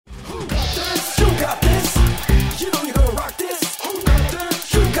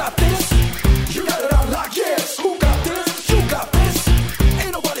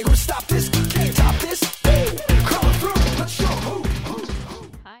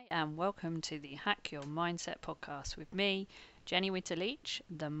and welcome to the Hack Your Mindset podcast with me, Jenny Winter-Leach,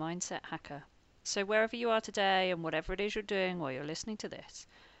 the Mindset Hacker. So wherever you are today and whatever it is you're doing while you're listening to this,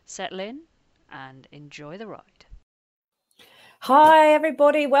 settle in and enjoy the ride. Hi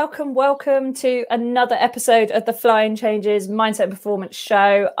everybody, welcome to another episode of the Flying Changes Mindset and Performance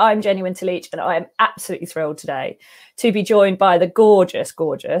Show. I'm Jenny Winter-Leach and I am absolutely thrilled today to be joined by the gorgeous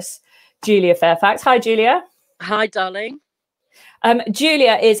Julia Fairfax. Hi Julia. Hi darling.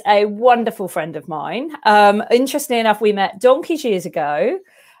 Julia is a wonderful friend of mine. Interestingly enough, we met donkeys years ago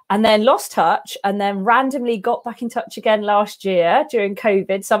and then lost touch and then randomly got back in touch again last year during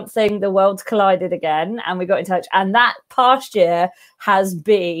COVID, something the world collided again and we got in touch. And that past year has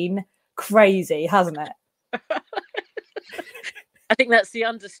been crazy, hasn't it? I think that's the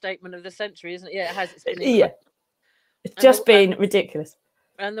understatement of the century, isn't it? Yeah, it has. It's been It's just been ridiculous.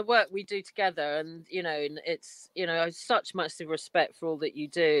 And the work we do together, and it's such massive respect for all that you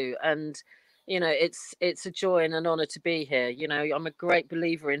do, and it's a joy and an honor to be here. I'm a great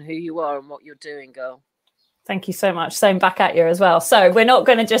believer in who you are and what you're doing, girl. Thank you so much. Same back at you as well. So we're not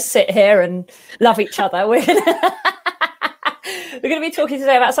going to just sit here and love each other. We're going to be talking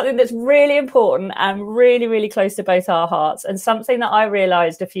today about something that's really important and really, really close to both our hearts, and something that I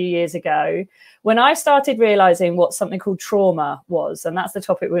realized a few years ago when I started realizing what something called trauma was. And that's the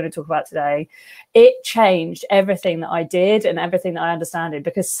topic we're going to talk about today. It changed everything that I did and everything that I understood,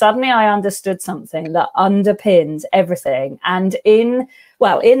 because suddenly I understood something that underpins everything. And in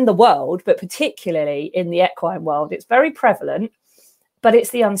the world, but particularly in the equine world, it's very prevalent, but it's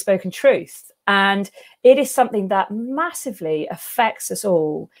the unspoken truth. And it is something that massively affects us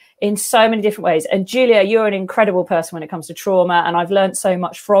all in so many different ways. And Julia, you're an incredible person when it comes to trauma. And I've learned so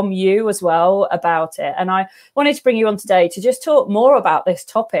much from you as well about it. And I wanted to bring you on today to just talk more about this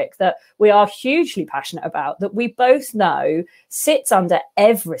topic that we are hugely passionate about, that we both know sits under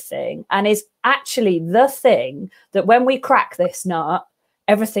everything and is actually the thing that when we crack this nut,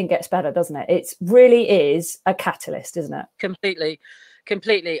 everything gets better, doesn't it? It really is a catalyst, isn't it? Completely.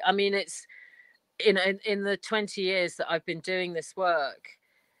 I mean, it's, in the 20 years that I've been doing this work,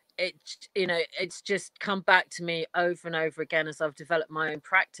 it's just come back to me over and over again as I've developed my own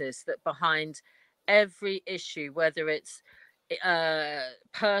practice, that behind every issue, whether it's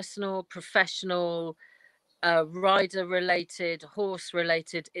personal, professional, rider related, horse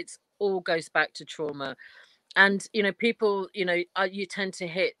related, it's all goes back to trauma. And people, you tend to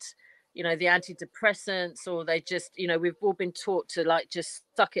hit the antidepressants, or they just, we've all been taught to just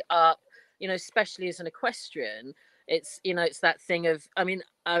suck it up, especially as an equestrian. It's it's that thing of,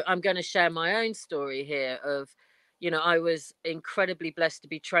 I'm going to share my own story here of, I was incredibly blessed to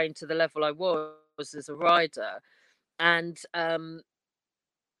be trained to the level I was as a rider, and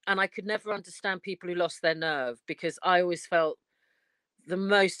I could never understand people who lost their nerve, because I always felt the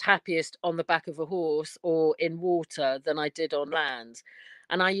most happiest on the back of a horse or in water than I did on land.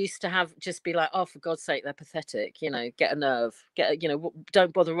 And I used to just be like, oh, for God's sake, they're pathetic, get a nerve,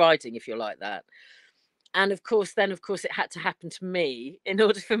 don't bother riding if you're like that. And of course it had to happen to me in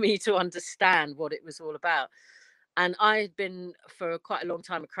order for me to understand what it was all about. And I had been for quite a long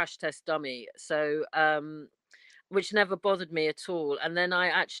time a crash test dummy, so which never bothered me at all. And then I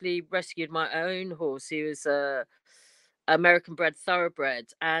actually rescued my own horse. He was a American bred thoroughbred,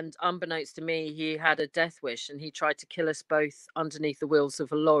 and unbeknownst to me, he had a death wish, and he tried to kill us both underneath the wheels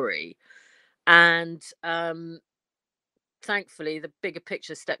of a lorry. And thankfully the bigger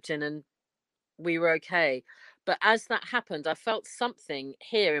picture stepped in and we were okay. But as that happened, I felt something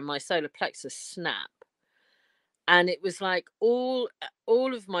here in my solar plexus snap, and it was like all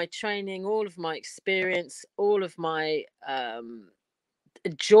of my training, all of my experience, all of my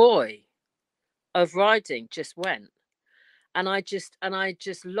joy of riding just went. And I just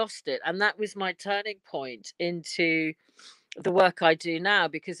lost it. And that was my turning point into the work I do now,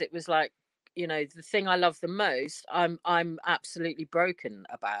 because it was like, the thing I love the most, I'm absolutely broken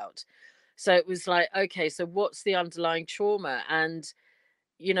about. So it was like, okay, so what's the underlying trauma? And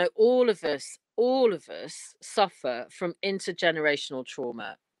all of us suffer from intergenerational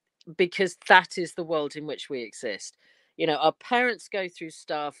trauma, because that is the world in which we exist. Our parents go through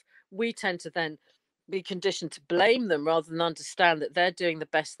stuff. We tend to then be conditioned to blame them rather than understand that they're doing the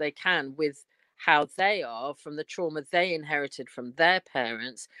best they can with how they are, from the trauma they inherited from their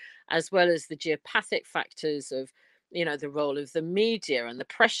parents, as well as the geopathic factors of the role of the media and the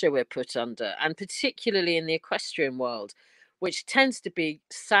pressure we're put under, and particularly in the equestrian world, which tends to be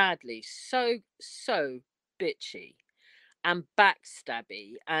sadly so bitchy and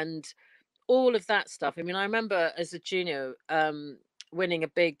backstabby and all of that stuff. I mean, I remember as a junior winning a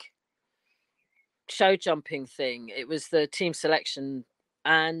big show jumping thing. It was the team selection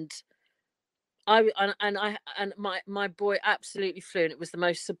and my boy absolutely flew, and it was the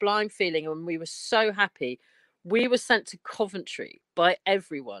most sublime feeling, and we were so happy. We were sent to Coventry by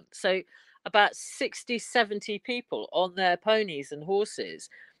everyone, so about 60, 70 people on their ponies and horses.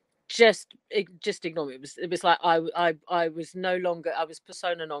 Just ignore me. It was like I was no longer, I was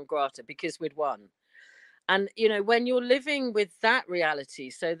persona non grata because we'd won. And when you're living with that reality,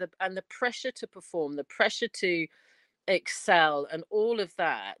 so the pressure to perform, the pressure to excel, and all of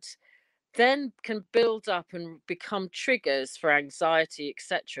that then can build up and become triggers for anxiety,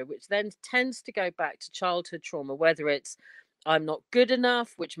 etc., which then tends to go back to childhood trauma, whether it's I'm not good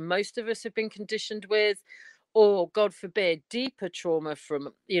enough, which most of us have been conditioned with, or God forbid, deeper trauma from,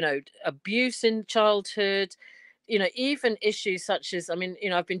 abuse in childhood, even issues such as,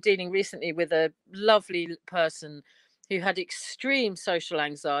 I've been dealing recently with a lovely person who had extreme social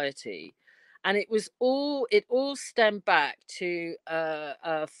anxiety, and it all stemmed back to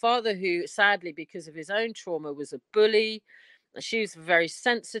a father who sadly, because of his own trauma, was a bully. She was very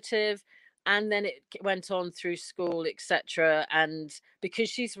sensitive, and then it went on through school, etc. And because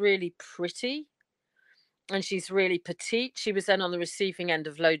she's really pretty and she's really petite, she was then on the receiving end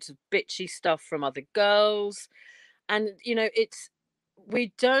of loads of bitchy stuff from other girls. And it's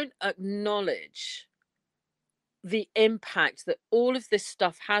we don't acknowledge the impact that all of this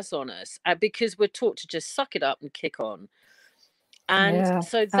stuff has on us, because we're taught to just suck it up and kick on. And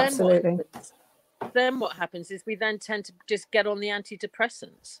so then what happens is we then tend to just get on the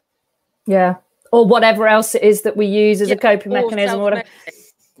antidepressants. Yeah. Or whatever else it is that we use as a coping mechanism.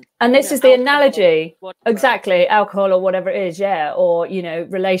 And this is the analogy. Exactly. Alcohol or whatever it is. Yeah. Or,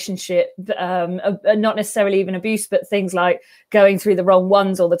 relationship, not necessarily even abuse, but things like going through the wrong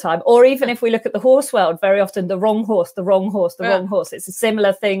ones all the time. Or even if we look at the horse world, very often the wrong horse, the wrong horse, the wrong horse. It's a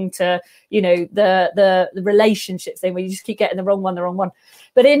similar thing to, the relationship thing where you just keep getting the wrong one.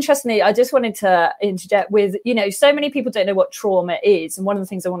 But interestingly, I just wanted to interject with, so many people don't know what trauma is. And one of the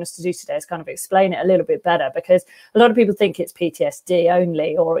things I want us to do today is kind of explain it a little bit better, because a lot of people think it's PTSD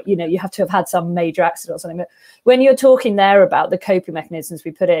only, or, you have to have had some major accident or something. But when you're talking there about the coping mechanisms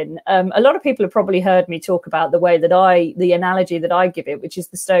we put in, a lot of people have probably heard me talk about the way that the analogy that I give it, which is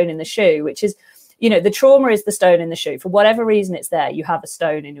the stone in the shoe, which is, the trauma is the stone in the shoe. For whatever reason it's there, you have a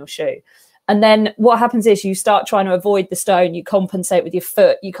stone in your shoe. And then what happens is you start trying to avoid the stone, you compensate with your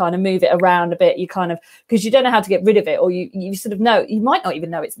foot, you kind of move it around a bit, you kind of, because you don't know how to get rid of it, or you sort of know, you might not even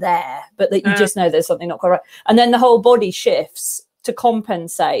know it's there, but that you just know there's something not quite right. And then the whole body shifts to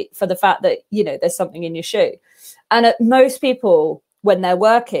compensate for the fact that, there's something in your shoe. And most people, when they're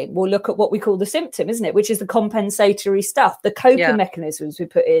working, will look at what we call the symptom, isn't it? Which is the compensatory stuff, the coping mechanisms we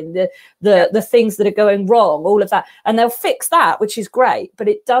put in, the things that are going wrong, all of that. And they'll fix that, which is great, but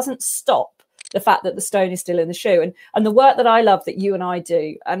it doesn't stop the fact that the stone is still in the shoe. And the work that I love that you and I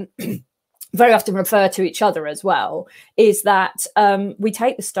do, and very often refer to each other as well, is that we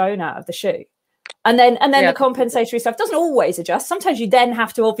take the stone out of the shoe. And then the compensatory stuff doesn't always adjust. Sometimes you then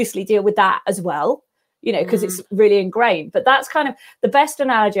have to obviously deal with that as well, because it's really ingrained. But that's kind of the best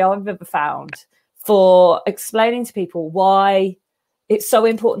analogy I've ever found for explaining to people why it's so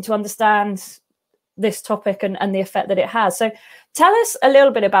important to understand this topic and the effect that it has. So tell us a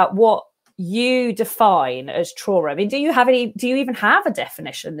little bit about what you define as trauma. I mean, do you even have a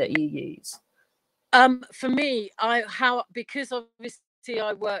definition that you use? For me, because obviously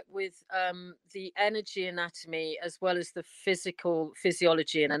I work with the energy anatomy as well as the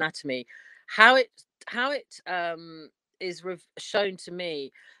physiology and anatomy. How it is shown to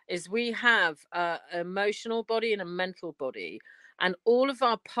me is we have an emotional body and a mental body, and all of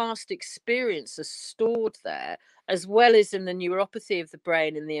our past experience are stored there, as well as in the neuropathy of the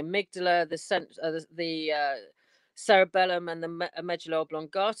brain, in the amygdala, the cerebellum, and the medulla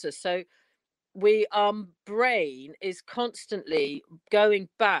oblongata. So our brain is constantly going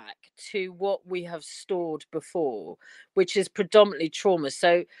back to what we have stored before, which is predominantly trauma.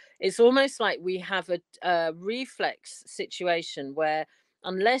 So it's almost like we have a reflex situation where,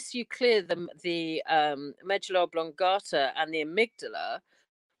 unless you clear the medulla oblongata and the amygdala,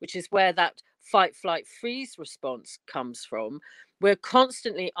 which is where that fight, flight, freeze response comes from, we're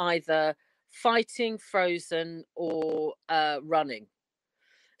constantly either fighting, frozen, or running.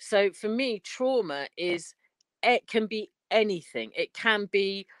 So for me, trauma it can be anything. It can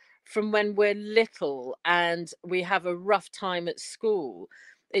be from when we're little and we have a rough time at school.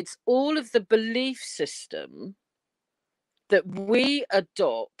 It's all of the belief system that we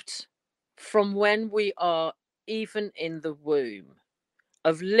adopt from when we are even in the womb,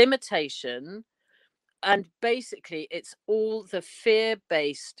 of limitation. And basically, it's all the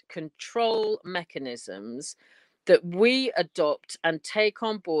fear-based control mechanisms that we adopt and take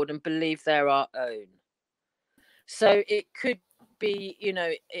on board and believe they're our own. So it could be, you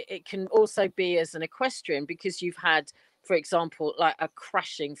know, it can also be as an equestrian, because you've had, for example, like a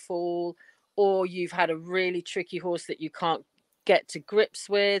crashing fall, or you've had a really tricky horse that you can't get to grips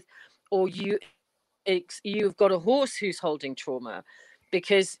with, or you've got a horse who's holding trauma,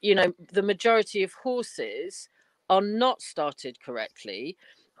 because, you know, the majority of horses are not started correctly.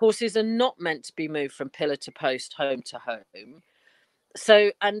 Horses are not meant to be moved from pillar to post, home to home.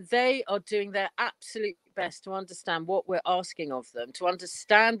 So, and they are doing their absolute best to understand what we're asking of them, to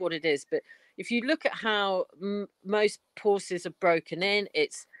understand what it is. But if you look at how most horses are broken in,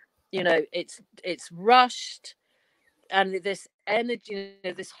 it's, you know, it's rushed, and this energy, you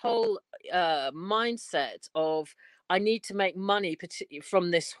know, this whole mindset of, I need to make money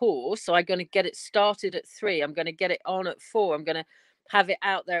from this horse, so I'm going to get it started at 3, I'm going to get it on at 4, I'm going to have it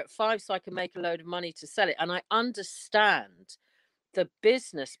out there at 5 so I can make a load of money to sell it. And I understand the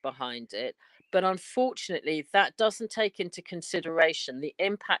business behind it, but unfortunately that doesn't take into consideration the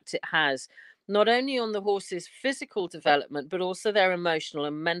impact it has, not only on the horse's physical development, but also their emotional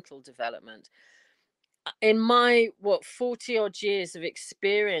and mental development. In my 40 odd years of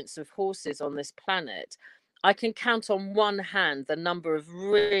experience of horses on this planet, I can count on one hand the number of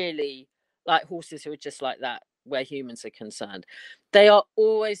really like horses who are just like that where humans are concerned. They are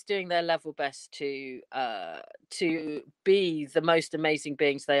always doing their level best to be the most amazing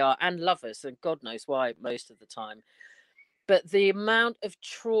beings they are, and lovers, and God knows why most of the time. But the amount of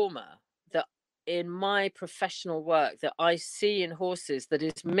trauma that in my professional work that I see in horses that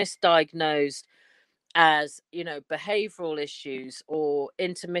is misdiagnosed as, you know, behavioral issues or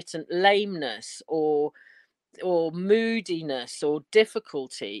intermittent lameness or moodiness or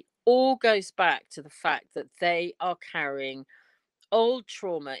difficulty, all goes back to the fact that they are carrying old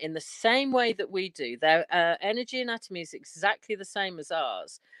trauma in the same way that we do. Their energy anatomy is exactly the same as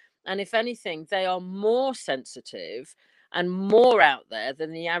ours, and if anything, they are more sensitive and more out there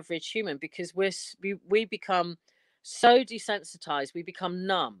than the average human, because we become so desensitized, we become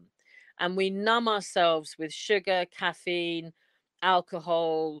numb, and we numb ourselves with sugar, caffeine,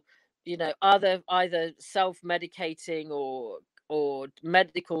 alcohol, you know, either self-medicating or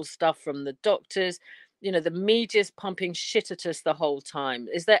medical stuff from the doctors. You know, the media's pumping shit at us the whole time.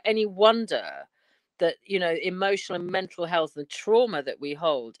 Is there any wonder that, you know, emotional and mental health and trauma that we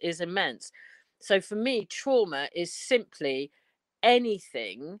hold is immense? So for me, trauma is simply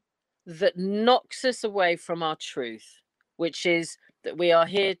anything that knocks us away from our truth, which is that we are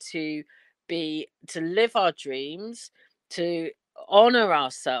here to live our dreams, to honor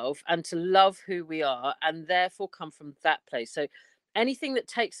ourselves, and to love who we are, and therefore come from that place. So anything that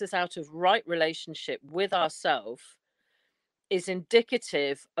takes us out of right relationship with ourselves is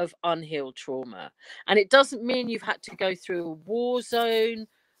indicative of unhealed trauma. And it doesn't mean you've had to go through a war zone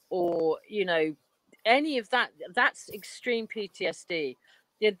or, you know, any of that. That's extreme PTSD.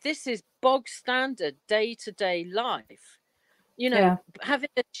 Yeah, this is bog standard day-to-day life. You know, having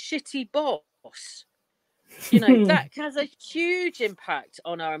a shitty boss, you know, that has a huge impact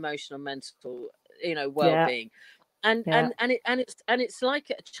on our emotional, mental, you know, well-being. And it's like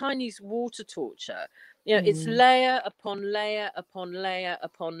a Chinese water torture. You know, it's layer upon layer upon layer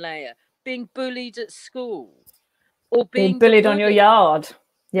upon layer. Being bullied at school, or being bullied on your yard.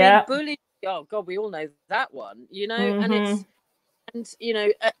 Being bullied. Oh God, we all know that one. You know, and you know,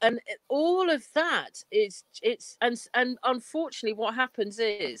 and all of that is and unfortunately, what happens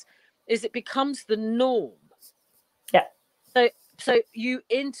is it becomes the norm. Yeah. So you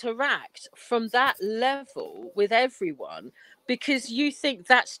interact from that level with everyone because you think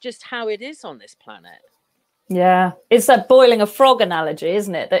that's just how it is on this planet. Yeah, it's that boiling a frog analogy,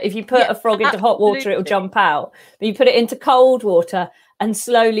 isn't it? That if you put a frog into hot water, it'll jump out. But you put it into cold water and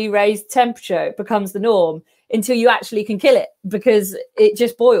slowly raise temperature, it becomes the norm until you actually can kill it because it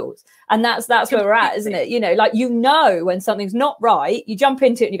just boils. And that's where we're at, isn't it? You know, like, you know, when something's not right, you jump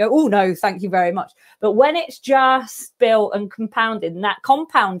into it and you go, oh no, thank you very much. But when it's just built and compounded, and that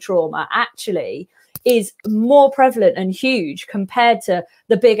compound trauma actually is more prevalent and huge compared to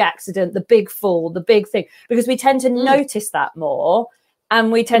the big accident, the big fall, the big thing, because we tend to notice that more.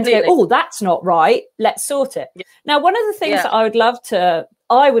 And we tend to go, oh, that's not right, let's sort it. Yeah. Now, one of the things that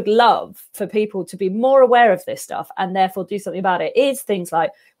I would love for people to be more aware of this stuff and therefore do something about it is things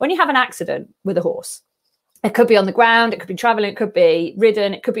like when you have an accident with a horse, it could be on the ground, it could be traveling, it could be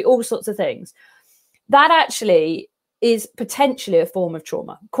ridden, it could be all sorts of things. That actually is potentially a form of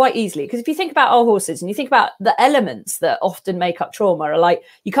trauma quite easily. Because if you think about our horses and you think about the elements that often make up trauma are like,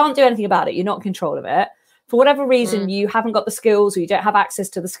 you can't do anything about it, you're not in control of it. For whatever reason, you haven't got the skills or you don't have access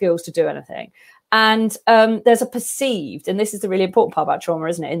to the skills to do anything. And there's a perceived, and this is the really important part about trauma,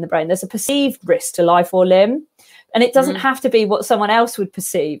 isn't it, in the brain, there's a perceived risk to life or limb. And it doesn't have to be what someone else would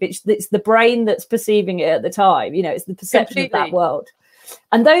perceive. It's the brain that's perceiving it at the time. You know, it's the perception of that world.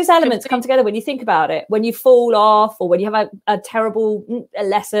 And those elements come together when you think about it. When you fall off, or when you have a terrible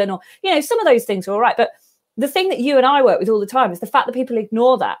lesson, or, you know, some of those things are all right. But the thing that you and I work with all the time is the fact that people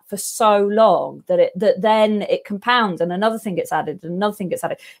ignore that for so long that then it compounds, and another thing gets added, and another thing gets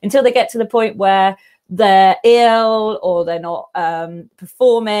added, until they get to the point where they're ill, or they're not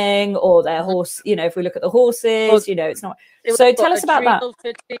performing, or their horse, you know, if we look at the horses, you know, it's not. So tell us about that.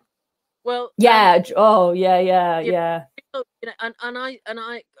 Fatigue. Well, yeah. Yeah. You know, and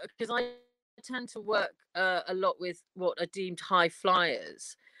I because I tend to work a lot with what are deemed high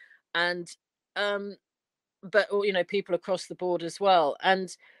flyers, and but, you know, people across the board as well. And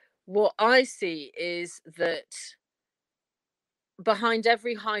what I see is that behind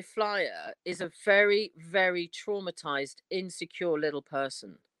every high flyer is a very, very traumatized, insecure little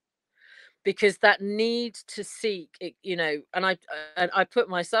person. Because that need to seek, you know, and I put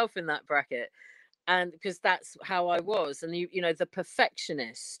myself in that bracket, and because that's how I was. And you know, the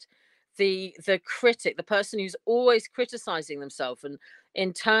perfectionist, the critic, the person who's always criticizing themselves and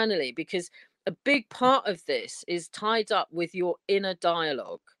internally, because a big part of this is tied up with your inner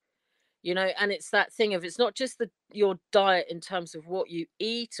dialogue, you know. And it's that thing of, it's not just your diet in terms of what you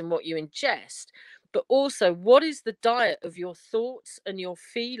eat and what you ingest, but also what is the diet of your thoughts and your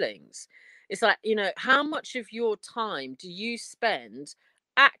feelings. It's like, you know, how much of your time do you spend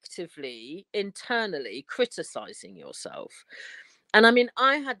actively internally criticizing yourself? And I mean,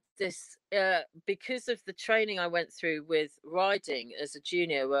 I had this because of the training I went through with riding as a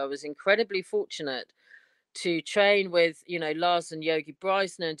junior, where I was incredibly fortunate to train with, you know, Lars and Yogi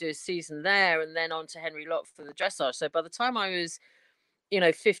Breisner and do a season there, and then on to Henry Lott for the dressage. So by the time I was, you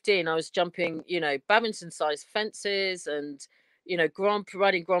know, 15, I was jumping, you know, badminton sized fences, and, you know,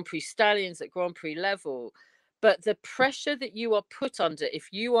 riding Grand Prix stallions at Grand Prix level. But the pressure that you are put under, if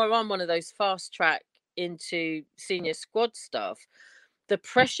you are on one of those fast track into senior squad stuff, the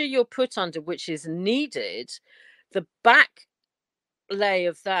pressure you're put under, which is needed, the back lay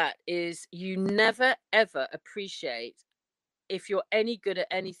of that is you never ever appreciate if you're any good at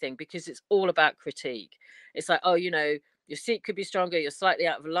anything, because it's all about critique. It's like, oh, you know, your seat could be stronger, you're slightly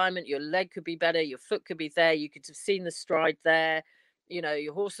out of alignment, your leg could be better, your foot could be there, you could have seen the stride there, you know,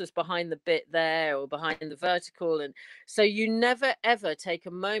 your horse was behind the bit there or behind the vertical. And so you never ever take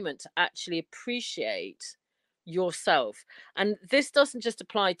a moment to actually appreciate yourself. And this doesn't just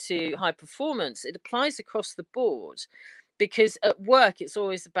apply to high performance, it applies across the board. Because at work it's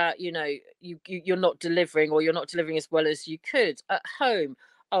always about, you know, you're not delivering, or you're not delivering as well as you could. At home,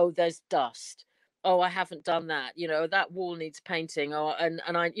 oh, there's dust, oh, I haven't done that, you know, that wall needs painting, or and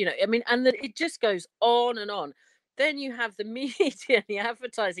I, you know, I mean, and it just goes on and on. Then you have the media and the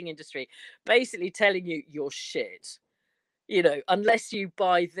advertising industry basically telling you you're shit, you know, unless you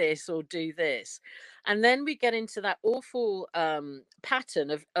buy this or do this. And then we get into that awful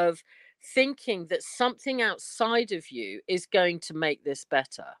pattern of thinking that something outside of you is going to make this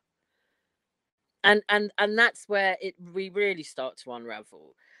better. And that's where we really start to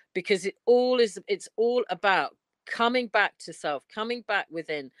unravel, because it's all about coming back to self, coming back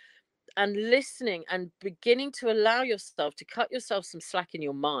within, and listening, and beginning to allow yourself to cut yourself some slack in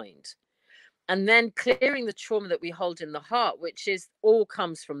your mind, and then clearing the trauma that we hold in the heart, which is all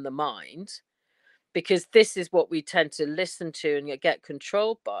comes from the mind, because this is what we tend to listen to and get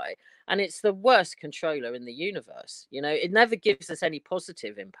controlled by. And it's the worst controller in the universe. You know, it never gives us any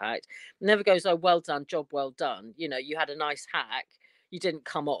positive impact. It never goes, oh, well done, job well done. You know, you had a nice hack, you didn't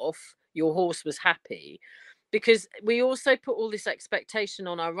come off, your horse was happy. Because we also put all this expectation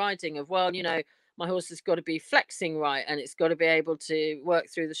on our riding of, well, you know, my horse has got to be flexing right, and it's got to be able to work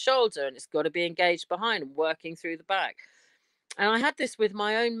through the shoulder, and it's got to be engaged behind and working through the back. And I had this with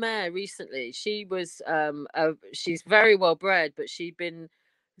my own mare recently. She was she's very well bred, but she'd been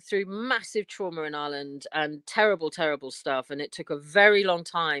through massive trauma in Ireland and terrible stuff, and it took a very long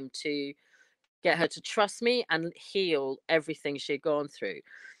time to get her to trust me and heal everything she'd gone through,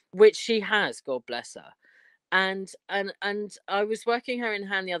 which she has, God bless her. And I was working her in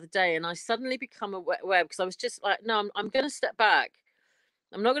hand the other day, and I suddenly become aware, because I was just like, no, I'm going to step back.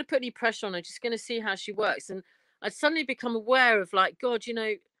 I'm not going to put any pressure on her, just going to see how she works. And I suddenly become aware of, like, God, you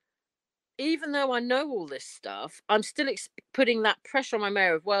know, even though I know all this stuff, I'm still putting that pressure on my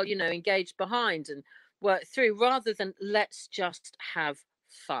mare of, well, you know, engage behind and work through, rather than let's just have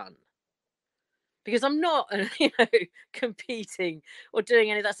fun. Because I'm not, you know, competing or doing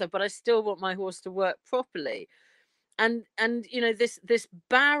any of that stuff, but I still want my horse to work properly. and you know, this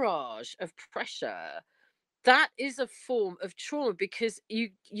barrage of pressure, that is a form of trauma, because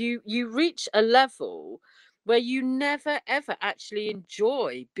you reach a level where you never ever actually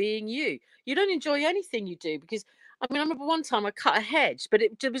enjoy being you. You don't enjoy anything you do, because I mean, I remember one time I cut a hedge, but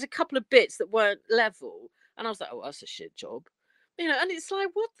there was a couple of bits that weren't level, and I was like, oh, that's a shit job, you know. And it's like,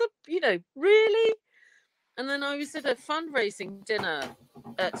 what the, you know, really. And then I was at a fundraising dinner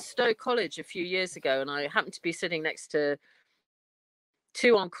at Stowe College a few years ago, and I happened to be sitting next to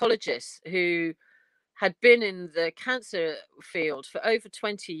two oncologists who had been in the cancer field for over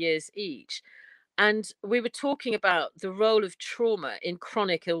 20 years each. And we were talking about the role of trauma in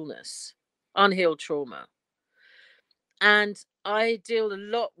chronic illness, unhealed trauma. And I deal a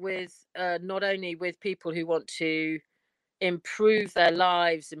lot with not only with people who want to improve their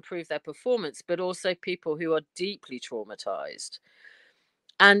lives, improve their performance, but also people who are deeply traumatized.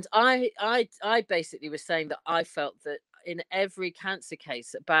 And I basically was saying that I felt that in every cancer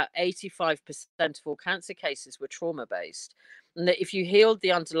case, about 85% of all cancer cases were trauma based. And that if you healed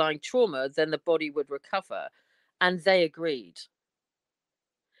the underlying trauma, then the body would recover. And they agreed.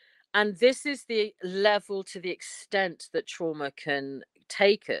 And this is the level, to the extent that trauma can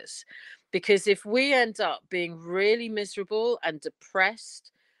take us. Because if we end up being really miserable and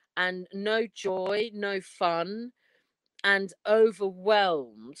depressed and no joy, no fun, and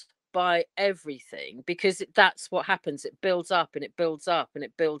overwhelmed by everything, because that's what happens. It builds up and it builds up and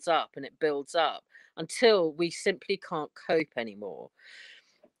it builds up and it builds up until we simply can't cope anymore.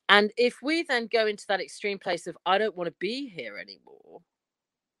 And if we then go into that extreme place of, I don't want to be here anymore,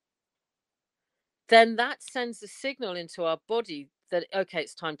 then that sends a signal into our body that, okay,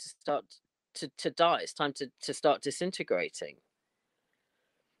 it's time to start to die. It's time to start disintegrating.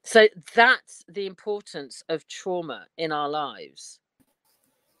 So that's the importance of trauma in our lives.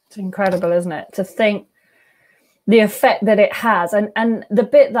 It's incredible, isn't it? To think the effect that it has. And the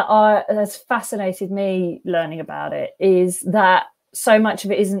bit that has fascinated me learning about it is that so much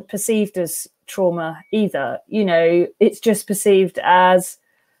of it isn't perceived as trauma either. You know, it's just perceived as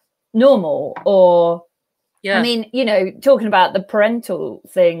normal. Or Yeah. I mean, you know, talking about the parental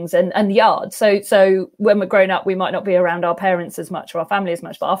things and the yard. So when we're grown up, we might not be around our parents as much or our family as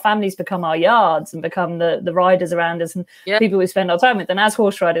much, but our families become our yards and become the riders around us and people we spend our time with. And as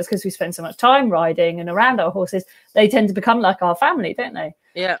horse riders, because we spend so much time riding and around our horses, they tend to become like our family, don't they?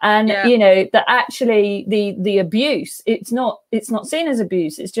 Yeah. And you know, that actually the abuse, it's not seen as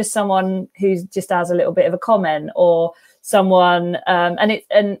abuse. It's just someone who just has a little bit of a comment, or someone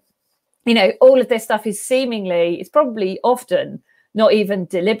and you know, all of this stuff is seemingly, it's probably often not even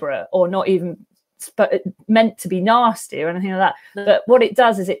deliberate or not even meant to be nasty or anything like that. But what it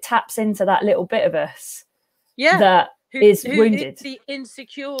does is it taps into that little bit of us that is wounded. Is the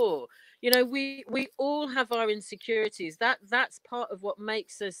insecure. You know, we all have our insecurities. That's part of what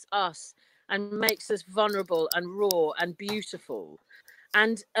makes us us and makes us vulnerable and raw and beautiful.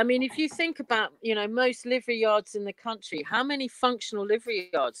 And I mean, if you think about, you know, most livery yards in the country, how many functional livery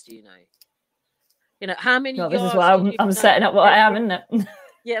yards do you know? You know, how many yards? This is why I'm setting up what I am, isn't it?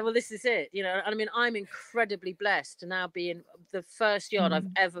 Yeah, well, this is it. You know, I mean, I'm incredibly blessed to now be in the first yard I've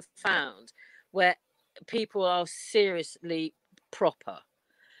ever found where people are seriously proper.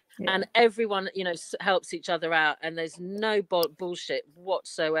 Yeah. And everyone, you know, helps each other out, and there's no bullshit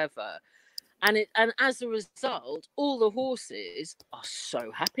whatsoever. And as a result, all the horses are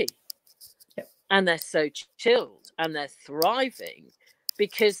so happy. Yep. And they're so chilled and they're thriving,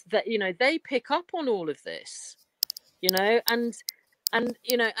 because that, you know, they pick up on all of this, you know, and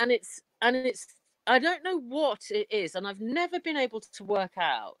you know, and it's I don't know what it is, and I've never been able to work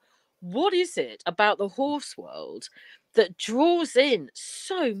out what is it about the horse world that draws in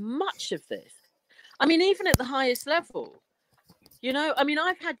so much of this. I mean, even at the highest level. You know, I mean,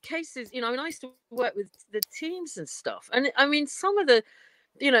 I've had cases, you know, I mean, I used to work with the teams and stuff. And I mean, some of the,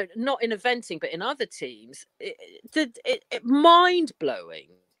 you know, not in eventing, but in other teams, it mind blowing.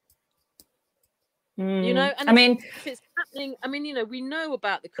 You know, and I mean, if it's happening, I mean, you know, we know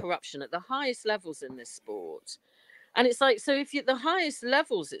about the corruption at the highest levels in this sport. And it's like, so if you're at the highest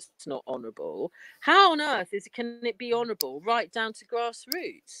levels, it's not honourable. How on earth can it be honourable right down to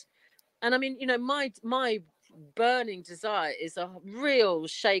grassroots? And I mean, you know, my burning desire is a real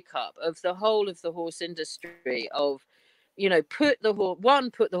shake-up of the whole of the horse industry, of, you know, put the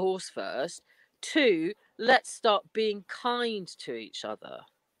horse first, 2, let's start being kind to each other,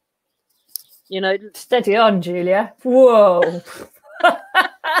 you know. Steady on, Julia. Whoa.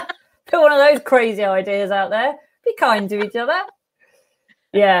 Put one of those crazy ideas out there. Be kind to each other.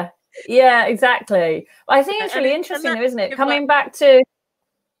 Yeah, exactly. I think it's really interesting though, isn't it, coming back to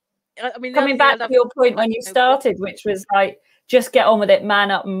I mean, coming back to your point when you started, which was like, just get on with it, man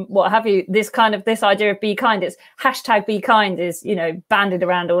up, and what have you. This idea of be kind, it's hashtag be kind is, you know, banded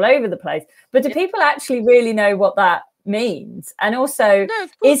around all over the place. But do people actually really know what that means? And also,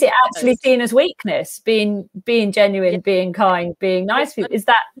 is it actually seen as weakness, being genuine, being kind, being nice? Is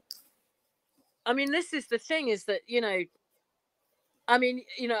that? I mean, this is the thing, is that, you know, I mean,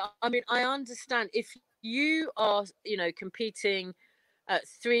 I understand if you are, you know, competing at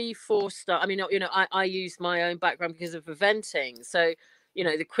 3-4 star. I mean, you know, I use my own background because of eventing. So, you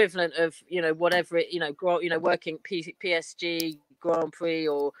know, the equivalent of, you know, whatever it, you know, working PSG Grand Prix,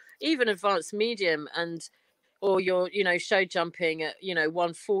 or even advanced medium, or you're, you know, show jumping at, you know,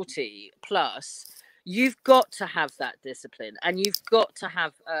 140 plus, you've got to have that discipline, and you've got to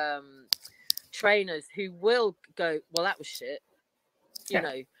have trainers who will go, well, that was shit, you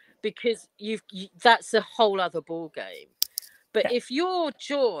know, because that's a whole other ball game. But if your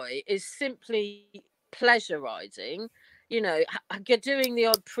joy is simply pleasure riding, you know, doing the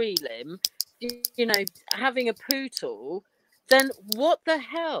odd prelim, you know, having a poodle, then what the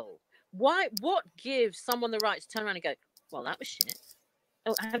hell? What gives someone the right to turn around and go, well, that was shit.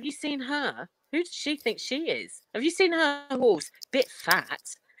 Oh, have you seen her? Who does she think she is? Have you seen her horse? Bit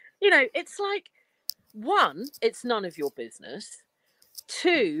fat. You know, it's like, one, it's none of your business.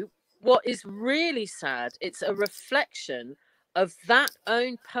 Two, what is really sad, it's a reflection of that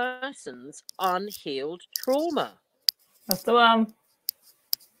own person's unhealed trauma. That's the one.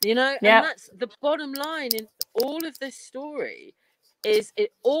 You know, and that's the bottom line in all of this story, is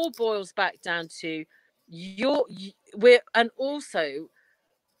it all boils back down to and also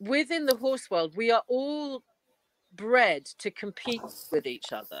within the horse world, we are all bred to compete with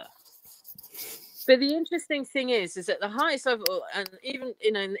each other. But the interesting thing is at the highest level, and even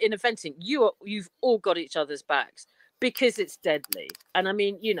in eventing, you've all got each other's backs, because it's deadly. And I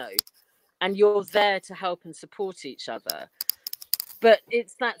mean, you know, and you're there to help and support each other. But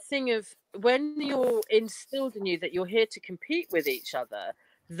it's that thing of, when you're instilled in you that you're here to compete with each other,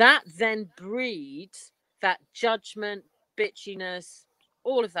 that then breeds that judgment, bitchiness,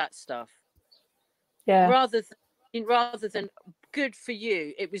 all of that stuff. Yeah. Rather than good for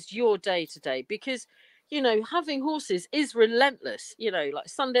you, it was your day today. Because, you know, having horses is relentless. You know, like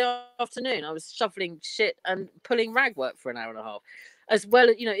Sunday afternoon, I was shoveling shit and pulling rag work for an hour and a half, as well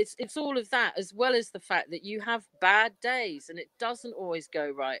as, you know, it's all of that, as well as the fact that you have bad days and it doesn't always go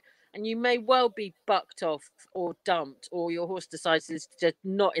right, and you may well be bucked off or dumped, or your horse decides it's just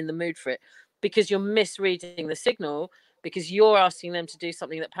not in the mood for it, because you're misreading the signal, because you're asking them to do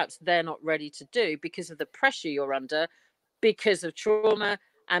something that perhaps they're not ready to do, because of the pressure you're under, because of trauma,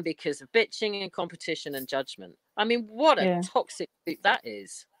 and because of bitching and competition and judgment. I mean, what a toxic loop that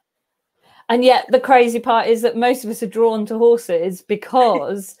is. And yet the crazy part is that most of us are drawn to horses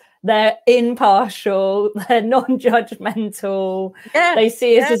because they're impartial, they're non-judgmental, they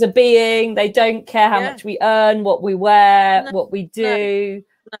see us as a being, they don't care how much we earn, what we wear, what we do,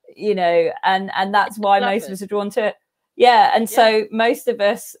 you know, and that's why most of us are drawn to it. And so most of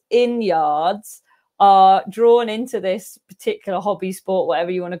us in yards are drawn into this particular hobby, sport,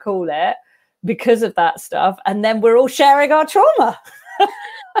 whatever you want to call it, because of that stuff. And then we're all sharing our trauma.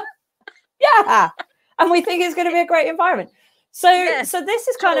 And we think it's going to be a great environment. So this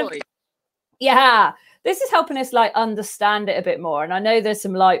is kind of, this is helping us like understand it a bit more. And I know there's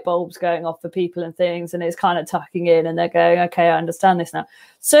some light bulbs going off for people and things, and it's kind of tucking in, and they're going, okay, I understand this now.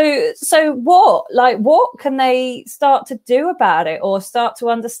 So what can they start to do about it, or start to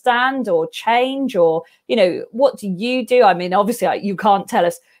understand, or change, or, you know, what do you do? I mean, obviously you can't tell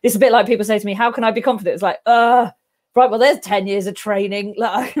us. It's a bit like people say to me, how can I be confident? It's like, right, well, there's 10 years of training.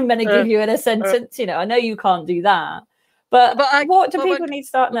 Like, I'm going to give you in a sentence. You know, I know you can't do that. But what do people need to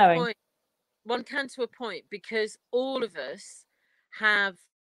start knowing? One can, to a point, because all of us have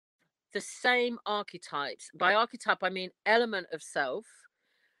the same archetypes. By archetype, I mean element of self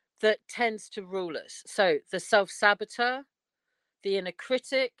that tends to rule us. So the self-saboteur, the inner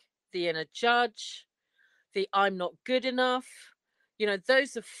critic, the inner judge, the I'm not good enough. You know,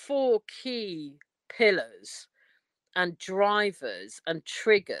 those are 4 key pillars and drivers and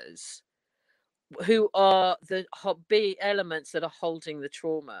triggers, who are the hobby elements that are holding the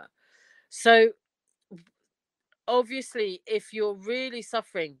trauma. So obviously, if you're really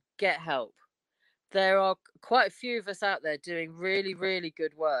suffering, get help. There are quite a few of us out there doing really, really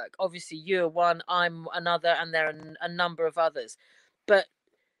good work. Obviously, you're one, I'm another, and there are a number of others. But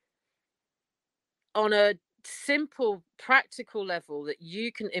on a simple, practical level that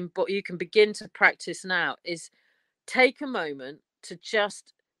you can begin to practice now, is take a moment to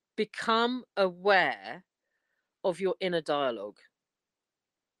just become aware of your inner dialogue.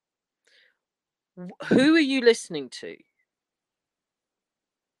 who are you listening to?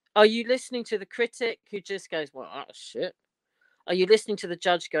 Are you listening to the critic who just goes, well, oh, shit? Are you listening to the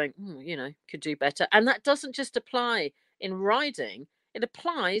judge going, could do better? And that doesn't just apply in riding, it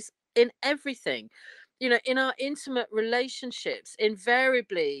applies in everything. In our intimate relationships,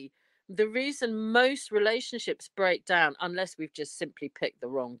 invariably, the reason most relationships break down, unless we've just simply picked the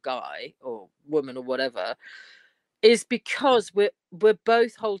wrong guy or woman or whatever, is because we're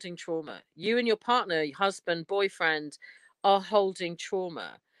both holding trauma. You and your partner, your husband, boyfriend, are holding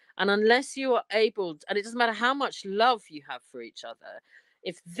trauma. And unless you are able, and it doesn't matter how much love you have for each other,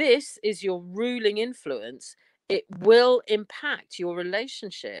 if this is your ruling influence, it will impact your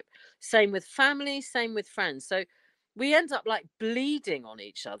relationship. Same with family, same with friends. So we end up like bleeding on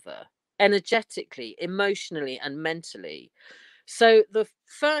each other energetically, emotionally, and mentally. So the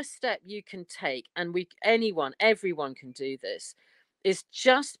first step you can take, and everyone can do this, is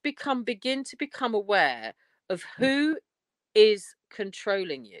just begin to become aware of who is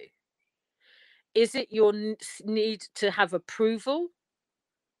controlling you. Is it your need to have approval?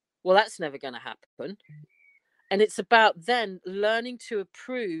 Well, that's never going to happen. And it's about then learning to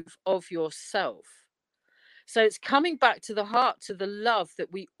approve of yourself. So it's coming back to the heart, to the love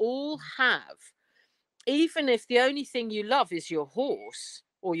that we all have. Even if the only thing you love is your horse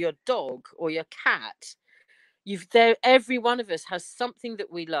or your dog or your cat, every one of us has something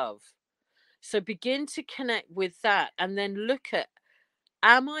that we love. So begin to connect with that and then look at,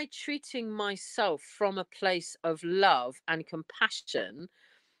 am I treating myself from a place of love and compassion,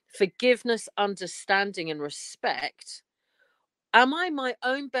 forgiveness, understanding, and respect? Am I my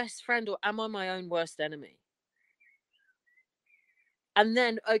own best friend or am I my own worst enemy? And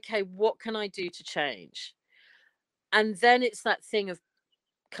then, okay, what can I do to change? And then it's that thing of,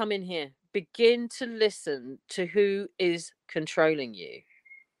 come in here, begin to listen to who is controlling you.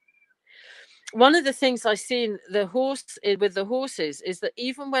 One of the things I see with the horses is that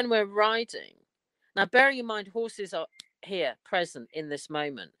even when we're riding, now bearing in mind horses are here present in this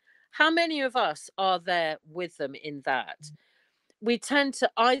moment, how many of us are there with them in that? We tend to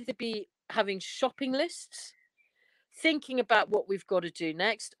either be having shopping lists, thinking about what we've got to do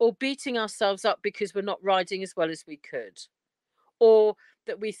next, or beating ourselves up because we're not riding as well as we could, or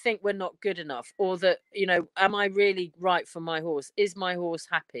that we think we're not good enough, or that, am I really right for my horse? Is my horse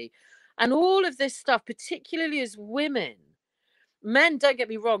happy? And all of this stuff, particularly as women. Men, don't get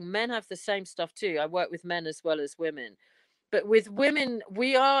me wrong, men have the same stuff too. I work with men as well as women. But with women,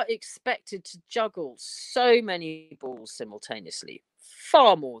 we are expected to juggle so many balls simultaneously,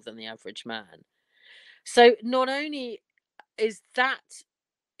 far more than the average man. So not only is that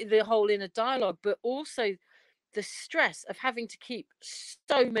the whole inner dialogue, but also the stress of having to keep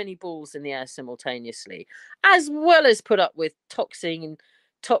so many balls in the air simultaneously, as well as put up with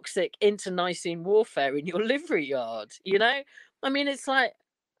toxic internecine warfare in your livery yard. I mean, it's like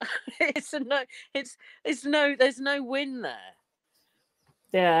there's no win there.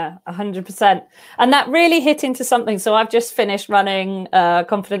 Yeah, 100%. And that really hit into something. So I've just finished running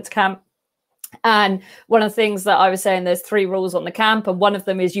Confidence Camp. And one of the things that I was saying, there's 3 rules on the camp. And one of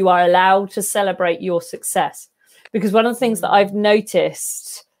them is you are allowed to celebrate your success. Because one of the things that I've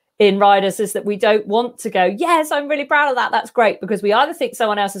noticed in riders is that we don't want to go, yes, I'm really proud of that. That's great. Because we either think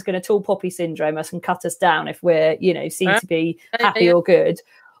someone else is going to tall poppy syndrome us and cut us down if we're, seen to be happy or good.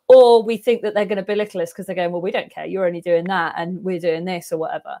 Or we think that they're going to belittle us because they're going, well, we don't care. You're only doing that and we're doing this or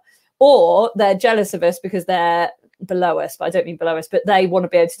whatever. Or they're jealous of us because they're below us, but I don't mean below us, but they want to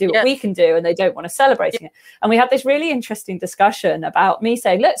be able to do what we can do and they don't want to celebrating it. And we had this really interesting discussion about me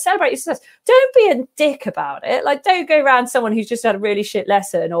saying, look, celebrate your success. Don't be a dick about it. Like, don't go around someone who's just had a really shit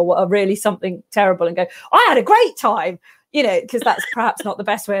lesson or a really something terrible and go, I had a great time, because that's perhaps not the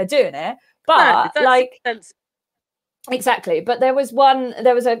best way of doing it. But Exactly. But there was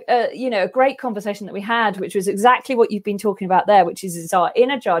a great conversation that we had, which was exactly what you've been talking about there, which is our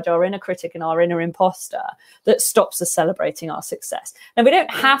inner judge, our inner critic, and our inner imposter that stops us celebrating our success. And we don't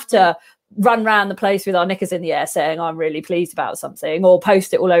have to run around the place with our knickers in the air saying, I'm really pleased about something, or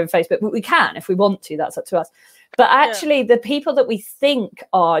post it all over Facebook. But we can, if we want to, that's up to us. But actually, the people that we think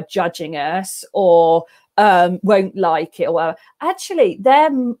are judging us or won't like it or whatever, actually,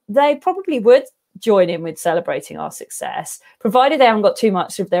 they probably would join in with celebrating our success, provided they haven't got too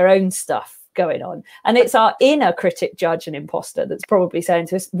much of their own stuff going on. And it's our inner critic, judge, and imposter that's probably saying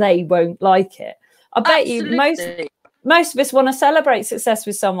to us they won't like it. I bet you most of us want to celebrate success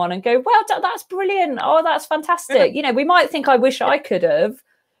with someone and go, well, that's brilliant. Oh, that's fantastic. We might think I wish I could have,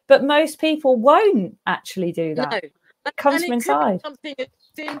 but most people won't actually do that. No. It comes from inside. Something as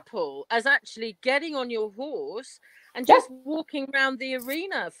simple as actually getting on your horse and just walking around the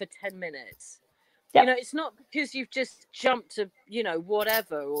arena for 10 minutes. Yep. You know, it's not because you've just jumped to, you know,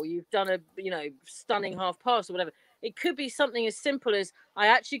 whatever, or you've done a, you know, stunning half pass or whatever. It could be something as simple as I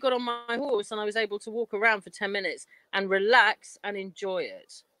actually got on my horse and I was able to walk around for 10 minutes and relax and enjoy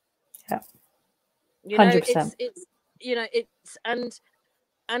it. Yeah. You know, 100%. it's, you know, it's, and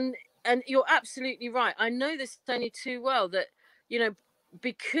you're absolutely right. I know this only too well that, you know,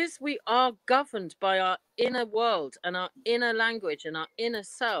 because we are governed by our inner world and our inner language and our inner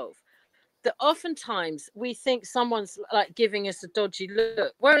self, that oftentimes we think someone's like giving us a dodgy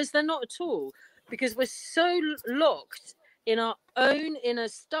look, whereas they're not at all, because we're so locked in our own inner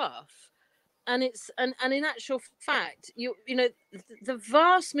stuff. And it's and in actual fact, you know, the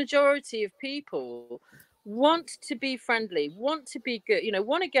vast majority of people want to be friendly, want to be good, you know,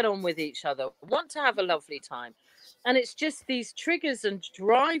 want to get on with each other, want to have a lovely time. And it's just these triggers and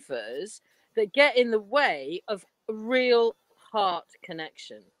drivers that get in the way of real heart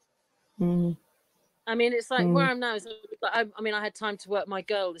connection. I mean, it's like where I'm now is, I mean, I had time to work my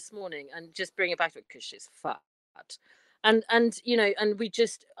girl this morning and just bring her back to it because she's fat. And you know, and we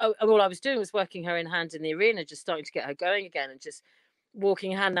just, all I was doing was working her in hand in the arena, just starting to get her going again and just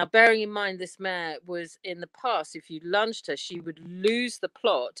walking hand. Now, bearing in mind, this mare was in the past, if you lunged her, she would lose the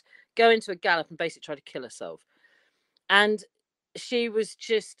plot, go into a gallop and basically try to kill herself. And she was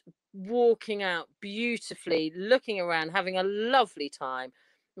just walking out beautifully, looking around, having a lovely time.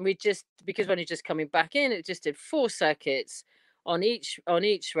 And we just, because when you're just coming back in, it just did 4 circuits on each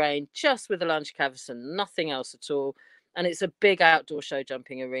rein, just with the lunge cavesson, nothing else at all. And it's a big outdoor show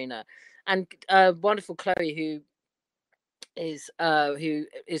jumping arena. And wonderful Chloe, who is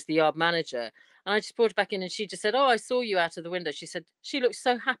the yard manager, and I just brought her back in and she just said, "Oh, I saw you out of the window." She said she looks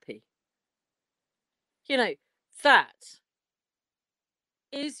so happy. You know, that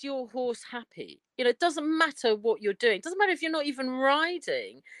is your horse happy? You know, it doesn't matter what you're doing. It doesn't matter if you're not even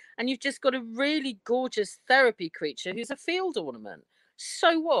riding and you've just got a really gorgeous therapy creature who's a field ornament.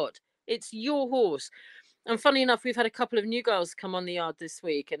 So what? It's your horse. And funny enough, we've had a couple of new girls come on the yard this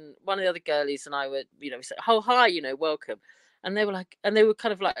week, and one of the other girlies and I were, you know, we said, "Oh, hi, you know, welcome." And they were like, and they were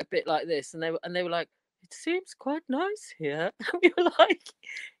kind of like a bit like this, and they were like, "It seems quite nice here." And we were like,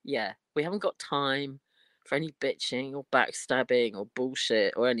 "Yeah, we haven't got time for any bitching or backstabbing or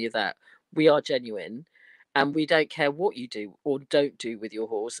bullshit or any of that. We are genuine, and we don't care what you do or don't do with your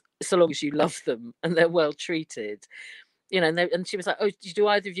horse, so long as you love them and they're well treated." You know, and she was like, "Oh, do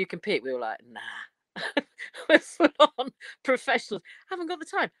either of you compete?" We were like, "Nah." We're full on professionals. Haven't got the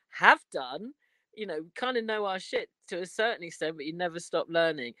time. Have done. You know, kind of know our shit to a certain extent, but you never stop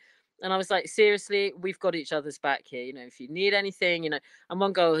learning. And I was like, seriously, we've got each other's back here. You know, if you need anything, you know. And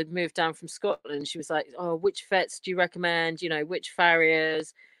one girl had moved down from Scotland. She was like, "Oh, which vets do you recommend? You know, which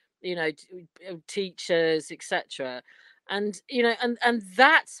farriers, you know, teachers, etc." And you know, and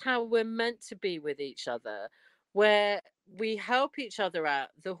that's how we're meant to be with each other, where we help each other out.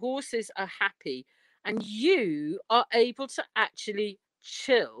 The horses are happy, and you are able to actually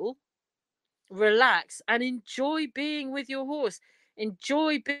chill, relax, and enjoy being with your horse.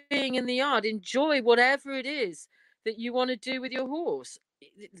 Enjoy being in the yard. Enjoy whatever it is that you want to do with your horse.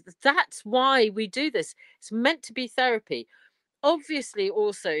 That's why we do this. It's meant to be therapy. Obviously,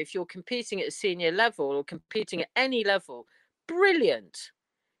 also, if you're competing at a senior level or competing at any level, brilliant.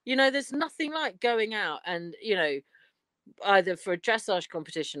 You know, there's nothing like going out and, you know, either for a dressage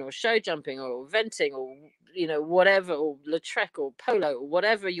competition or show jumping or eventing or, you know, whatever, or Lautrec or polo or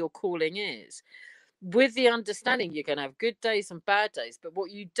whatever your calling is, with the understanding you're going to have good days and bad days. But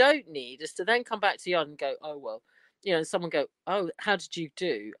what you don't need is to then come back to the yard and go, "Oh, well," you know, and someone go, "Oh, how did you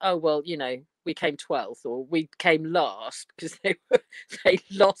do?" "Oh, well, you know, we came 12th or we came last," because they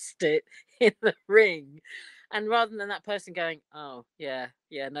lost it in the ring. And rather than that person going, "Oh, yeah,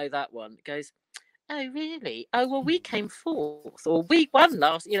 know that one," it goes, "Oh, really? Oh, well, we came 4th or we won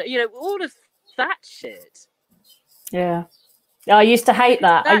last," you know, all of that shit. Yeah. I used to hate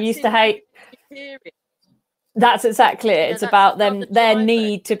that. I used to hate. That's exactly it. It's about them, their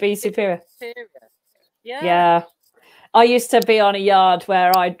need to be superior. Yeah. I used to be on a yard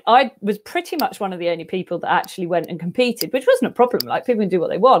where I was pretty much one of the only people that actually went and competed, which wasn't a problem. Like, people can do what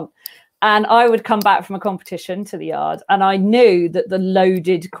they want. And I would come back from a competition to the yard, and I knew that the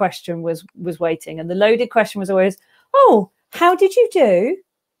loaded question was waiting. And the loaded question was always, "Oh, how did you do?"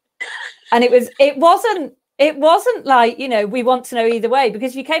 And it wasn't like, you know, we want to know either way,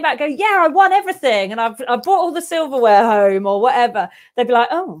 because if you came back and go, "Yeah, I won everything and I brought all the silverware home," or whatever, they'd be like,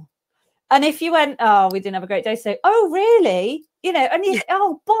 "Oh." And if you went, "Oh, we didn't have a great day," say, "Oh, really?" You know, and you say,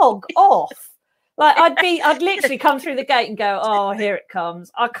 "Oh, bog off." Like, I'd literally come through the gate and go, "Oh, here it comes.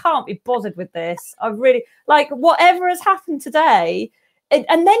 I can't be bothered with this. I really, like, whatever has happened today, and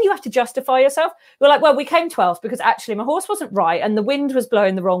then you have to justify yourself. You're like, well, we came 12th because actually my horse wasn't right and the wind was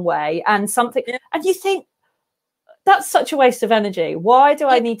blowing the wrong way and something. Yeah. And you think, that's such a waste of energy. Why do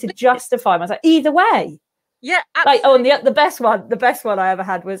I need to justify myself either way? Yeah, absolutely. Like, oh, and the best one I ever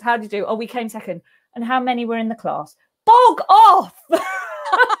had was, how did you do? Oh, we came second. And how many were in the class? Bog off.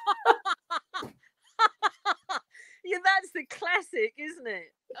 Yeah, that's the classic, isn't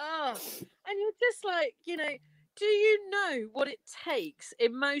it? Oh, and you're just like, you know, do you know what it takes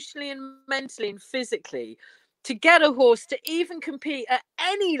emotionally and mentally and physically to get a horse to even compete at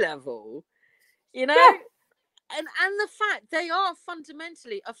any level? You know? Yeah. And the fact they are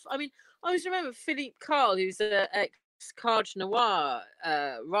fundamentally, I mean, I always remember Philippe Carl, who's an ex-Cage Noir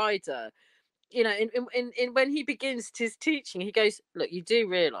rider. You know, in when he begins his teaching, he goes, look, you do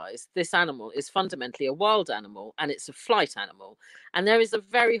realize this animal is fundamentally a wild animal and it's a flight animal. And there is a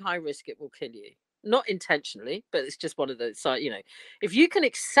very high risk it will kill you. Not intentionally, but it's just one of the, you know, if you can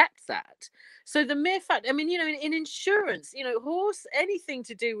accept that. So the mere fact, I mean, you know, in insurance, you know, anything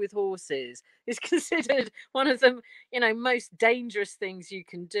to do with horses is considered one of the, you know, most dangerous things you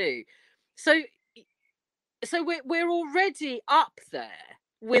can do. So we're already up there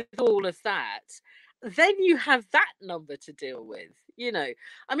with all of that. Then you have that number to deal with, you know.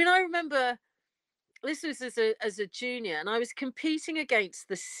 I mean, I remember this was as a junior, and I was competing against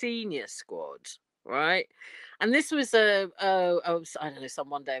the senior squad, right? And this was I don't know, some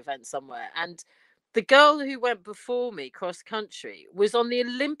one day event somewhere, and the girl who went before me cross country was on the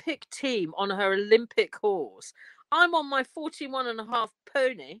Olympic team on her Olympic horse. I'm on my 41.5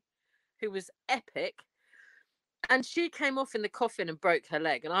 pony, who was epic. And she came off in the coffin and broke her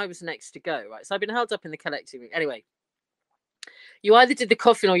leg, and I was next to go, right? So I've been held up in the collecting room. Anyway, you either did the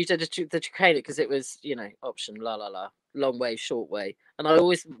coffin or you did the trachea, because it was, you know, option, long way, short way. And I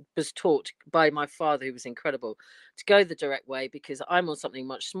always was taught by my father, who was incredible, to go the direct way, because I'm on something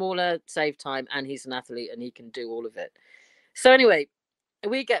much smaller, save time, and he's an athlete and he can do all of it. So anyway,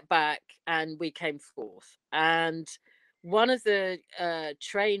 we get back and we came fourth. And one of the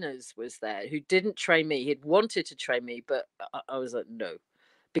trainers was there who didn't train me. He'd wanted to train me, but I was like, no,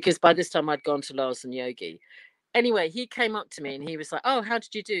 because by this time I'd gone to Lars and Yogi. Anyway, he came up to me and he was like, oh, how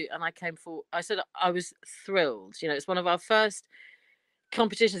did you do? And I came forward. I said, I was thrilled. You know, it's one of our first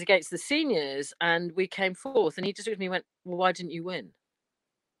competitions against the seniors and we came fourth. And he just looked at me and went, well, why didn't you win?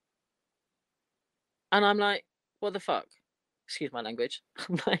 And I'm like, what the fuck? Excuse my language.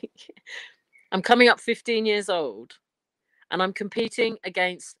 I'm like, I'm coming up 15 years old. And I'm competing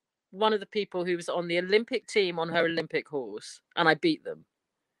against one of the people who was on the Olympic team on her Olympic horse. And I beat them.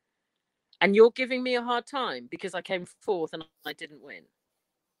 And you're giving me a hard time because I came fourth and I didn't win.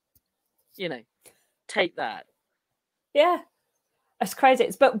 You know, take that. Yeah. That's crazy.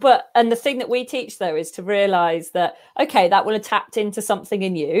 And the thing that we teach, though, is to realize that, okay, that will have tapped into something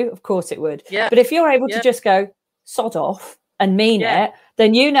in you. Of course it would. Yeah. But if you're able to just go sod off and mean it,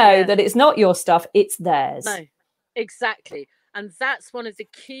 then you know that it's not your stuff, it's theirs. No. Exactly. And that's one of the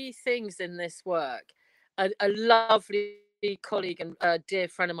key things in this work. A lovely colleague and a dear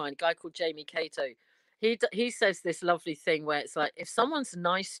friend of mine, a guy called Jamie Cato, he says this lovely thing where it's like, if someone's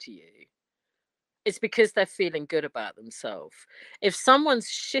nice to you, it's because they're feeling good about themselves. If someone's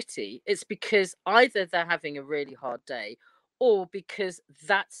shitty, it's because either they're having a really hard day or because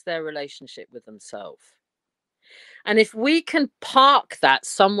that's their relationship with themselves. And if we can park that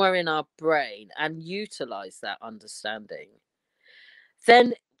somewhere in our brain and utilize that understanding,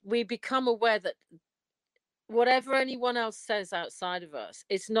 then we become aware that whatever anyone else says outside of us,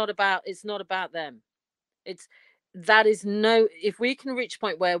 it's not about them. If we can reach a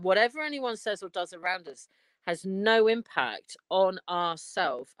point where whatever anyone says or does around us has no impact on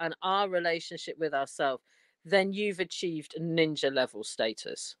ourselves and our relationship with ourselves, then you've achieved ninja level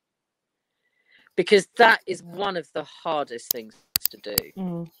status. Because that is one of the hardest things to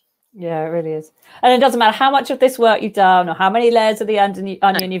do. Yeah, it really is. And it doesn't matter how much of this work you've done or how many layers of the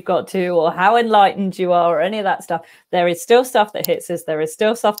onion you've got to, or how enlightened you are, or any of that stuff. There is still stuff that hits us. There is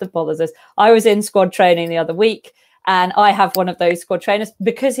still stuff that bothers us. I was in squad training the other week, and I have one of those squad trainers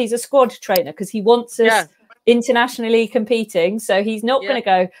because he's a squad trainer, because he wants us internationally competing. So he's not going to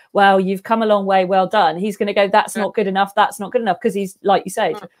go, well, you've come a long way, well done. He's going to go, that's not good enough. That's not good enough. Because he's, like you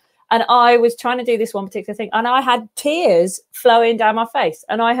say, and I was trying to do this one particular thing, and I had tears flowing down my face.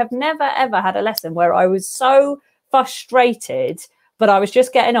 And I have never, ever had a lesson where I was so frustrated, but I was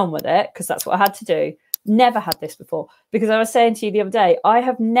just getting on with it because that's what I had to do. Never had this before. Because I was saying to you the other day, I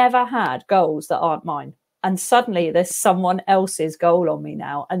have never had goals that aren't mine. And suddenly there's someone else's goal on me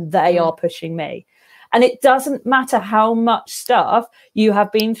now, and they are pushing me. And it doesn't matter how much stuff you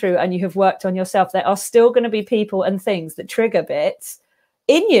have been through and you have worked on yourself. There are still going to be people and things that trigger bits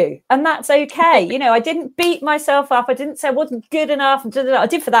in you, and that's okay. You know, I didn't beat myself up. I didn't say I wasn't good enough. I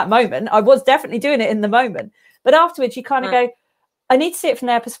did for that moment. I was definitely doing it in the moment. But afterwards, you kind of go, I need to see it from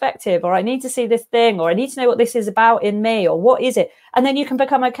their perspective, or I need to see this thing, or I need to know what this is about in me, or what is it? And then you can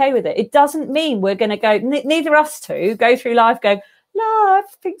become okay with it. It doesn't mean we're going to go, neither us two go through life going, no,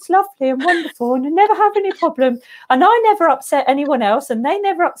 everything's lovely and wonderful, and I never have any problem, and I never upset anyone else, and they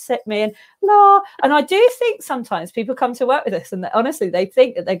never upset me, and la. And I do think sometimes people come to work with us, and honestly, they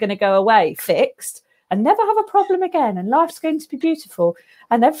think that they're going to go away fixed and never have a problem again, and life's going to be beautiful,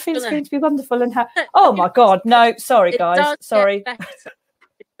 and everything's going to be wonderful. And oh my God, no, sorry guys, sorry.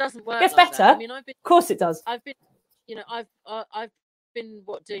 It doesn't work. It gets like better. I mean, of course it does. I've been, you know, I've been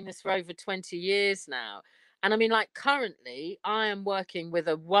doing this for over 20 years now. And I mean, like currently I am working with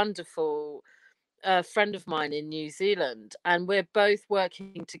a wonderful friend of mine in New Zealand, and we're both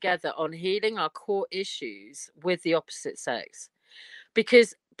working together on healing our core issues with the opposite sex,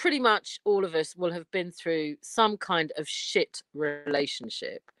 because pretty much all of us will have been through some kind of shit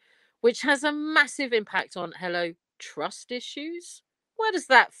relationship, which has a massive impact on trust issues. Where does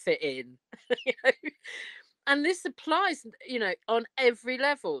that fit in? You know? And this applies, you know, on every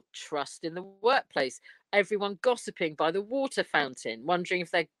level. Trust in the workplace, everyone gossiping by the water fountain, wondering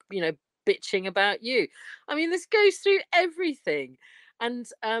if they're, you know, bitching about you. I mean, this goes through everything. And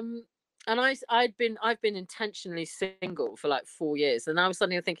I've been intentionally single for like 4 years, and I was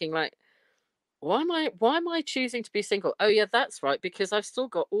suddenly thinking, like, why am I choosing to be single? Oh yeah, that's right, because I've still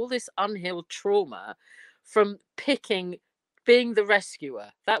got all this unhealed trauma from being the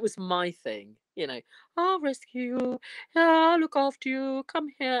rescuer. That was my thing, you know. I'll rescue you, I'll look after you, come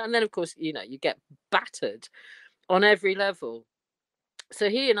here. And then of course, you know, you get battered on every level. So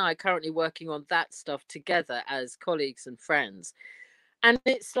he and I are currently working on that stuff together as colleagues and friends. And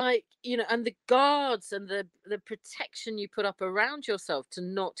it's like, you know, and the guards and the protection you put up around yourself to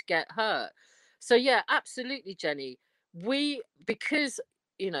not get hurt. So yeah, absolutely, Jenny. Because,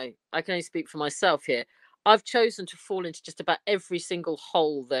 you know, I can only speak for myself here, I've chosen to fall into just about every single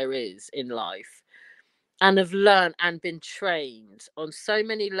hole there is in life, and have learned and been trained on so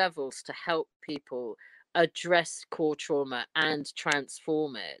many levels to help people address core trauma and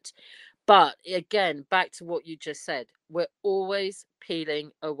transform it. But again, back to what you just said, we're always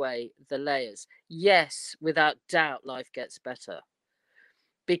peeling away the layers. Yes, without doubt, life gets better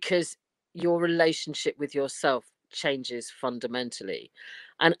because your relationship with yourself changes fundamentally.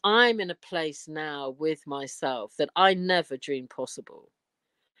 And I'm in a place now with myself that I never dreamed possible,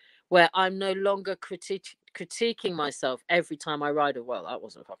 where I'm no longer critiquing myself every time I ride her. Well, that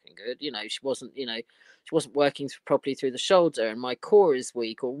wasn't fucking good. You know, she wasn't working properly through the shoulder, and my core is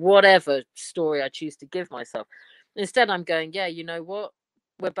weak, or whatever story I choose to give myself. Instead, I'm going, yeah, you know what?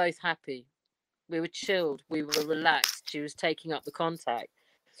 We're both happy. We were chilled. We were relaxed. She was taking up the contact.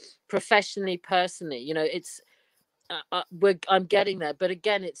 Professionally, personally, you know, it's I'm getting there. But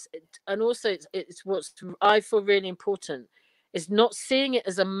again, it's what's I feel really important is not seeing it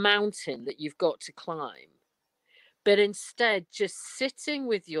as a mountain that you've got to climb, but instead just sitting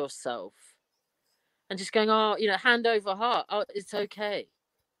with yourself and just going, oh, you know, hand over heart. Oh, it's okay.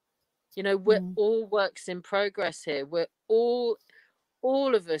 You know, we're all works in progress here. We're all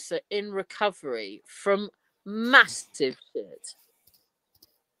of us are in recovery from massive shit.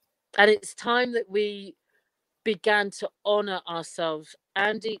 And it's time that we began to honor ourselves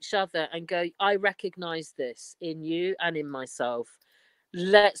and each other and go, I recognize this in you and in myself.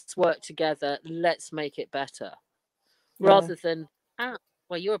 Let's work together. Let's make it better. Yeah. Rather than,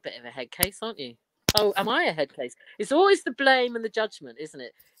 well, you're a bit of a head case, aren't you? Oh, am I a head case? It's always the blame and the judgment, isn't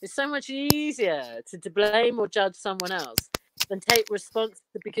it? It's so much easier to blame or judge someone else than take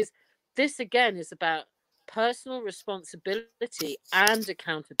responsibility, because this again is about personal responsibility and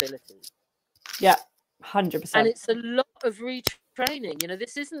accountability. Yeah, 100%. And it's a lot of retraining. You know,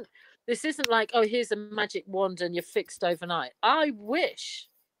 this isn't like, oh, here's a magic wand and you're fixed overnight. I wish.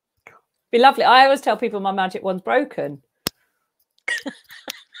 Be lovely. I always tell people my magic wand's broken.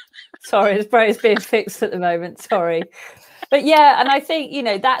 Sorry, it's being fixed at the moment. Sorry. But yeah, and I think, you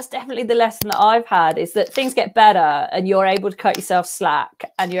know, that's definitely the lesson that I've had, is that things get better and you're able to cut yourself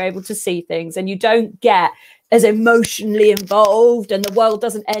slack and you're able to see things and you don't get as emotionally involved and the world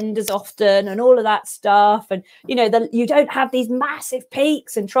doesn't end as often and all of that stuff. And, you know, you don't have these massive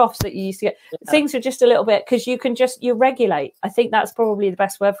peaks and troughs that you used to get. Yeah. Things are just a little bit, because you regulate. I think that's probably the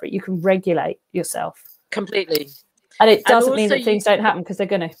best word for it. You can regulate yourself. Completely. And it doesn't mean that things don't happen, because they're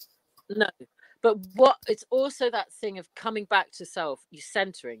going to. No. But it's also that thing of coming back to self, you're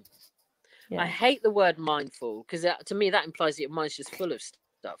centering. Yeah. I hate the word mindful, because to me that implies that your mind's just full of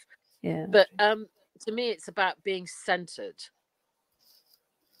stuff. Yeah. But to me, it's about being centered.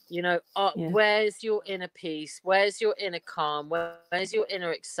 You know, where's your inner peace? Where's your inner calm? Where's your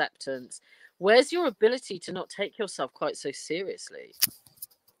inner acceptance? Where's your ability to not take yourself quite so seriously?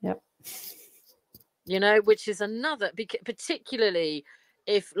 Yep. You know, which is another, particularly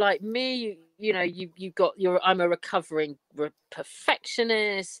if, like me, you know, you got I'm a recovering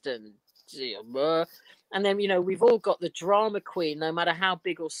perfectionist, and then, you know, we've all got the drama queen, no matter how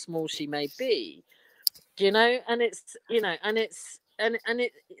big or small she may be, you know, and it's, you know, and it's, and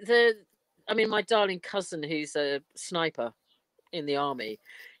it, I mean, my darling cousin, who's a sniper in the army,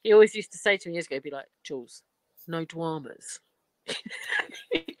 he always used to say to me years ago, he'd be like, Jules, no dramas.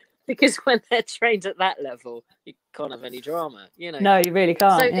 Because when they're trained at that level, you can't have any drama, you know. No, you really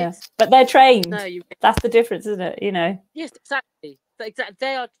can't. So yeah. But they're trained. No, that's the difference, isn't it? You know. Yes, exactly.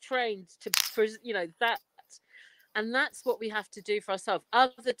 They are trained to, you know, that, and that's what we have to do for ourselves.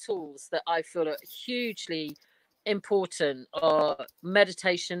 Other tools that I feel are hugely important are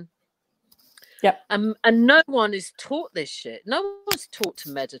meditation. Yep. And no one is taught this shit. No one's taught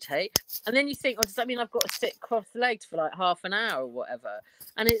to meditate. And then you think, oh, does that mean I've got to sit cross-legged for like half an hour or whatever?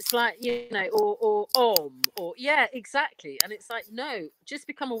 And it's like, you know, or yeah, exactly. And it's like, no, just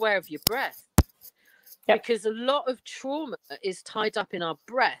become aware of your breath. Yep. Because a lot of trauma is tied up in our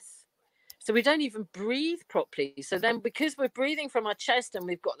breath. So we don't even breathe properly. So then, because we're breathing from our chest and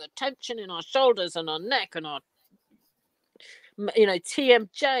we've got the tension in our shoulders and our neck and our, you know,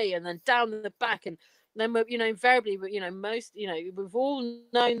 TMJ, and then down the back, and then we're, you know, invariably, you know, most, you know, we've all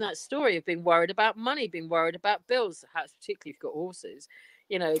known that story of being worried about money, being worried about bills, particularly if you've got horses,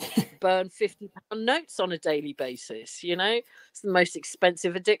 you know, burn £50 notes on a daily basis, you know, it's the most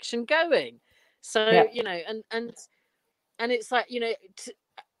expensive addiction going. So, yeah. You know, and it's like, you know,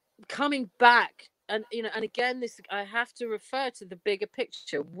 coming back, and, you know, and again, this, I have to refer to the bigger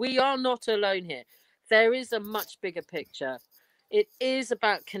picture. We are not alone here. There is a much bigger picture. It is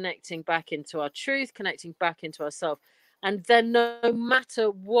about connecting back into our truth, connecting back into ourselves. And then no matter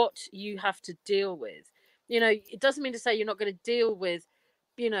what you have to deal with, you know, it doesn't mean to say you're not going to deal with,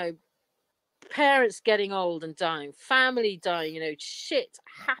 you know, parents getting old and dying, family dying, you know, shit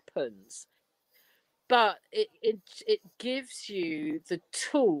happens. But it gives you the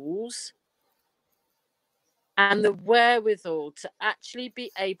tools and the wherewithal to actually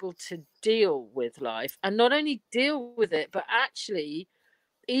be able to deal with life, and not only deal with it, but actually,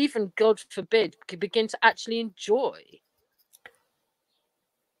 even, God forbid, begin to actually enjoy.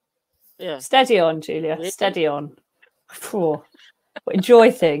 Yeah. Steady on, Julia. Really? Steady on. Enjoy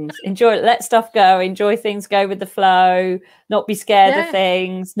things. Enjoy. Let stuff go. Enjoy things. Go with the flow. Not be scared of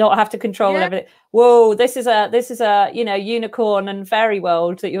things. Not have to control everything. Whoa, this is a you know, unicorn and fairy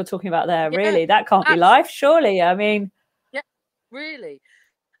world that you're talking about there. Really, that can't be life, surely. I mean, yeah, really.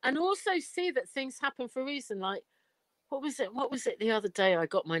 And also see that things happen for a reason. Like, what was it the other day I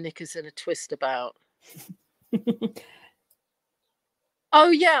got my knickers in a twist about? Oh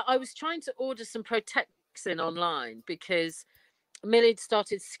yeah, I was trying to order some Protexin online because Millie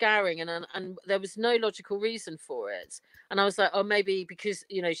started scouring, and there was no logical reason for it. And I was like, oh, maybe because,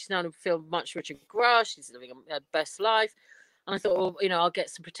 you know, she's now feel much richer grass, she's living her best life. And I thought, well, you know, I'll get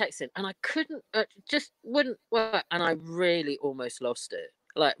some Protexin. And I couldn't, just wouldn't work. And I really almost lost it.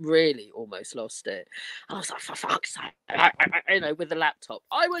 Like, really almost lost it. And I was like, for fuck's sake, you know, with the laptop,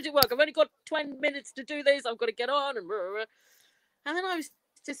 I won't do work. I've only got 20 minutes to do this. I've got to get on. And then I was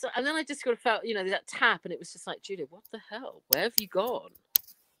just, and then I just sort of felt, you know, that tap, and it was just like, Julia, what the hell? Where have you gone?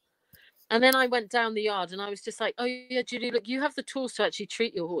 And then I went down the yard, and I was just like, oh yeah, Julia, look, you have the tools to actually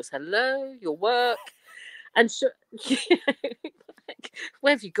treat your horse. Hello, your work. And so, you know, like,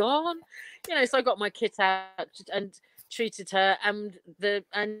 where have you gone? You know, so I got my kit out and treated her, and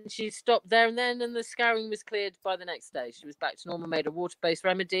she stopped there and then, and the scouring was cleared by the next day. She was back to normal, made a water-based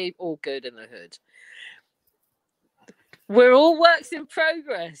remedy, all good in the hood. We're all works in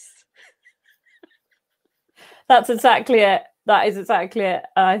progress. That's exactly it. That is exactly it.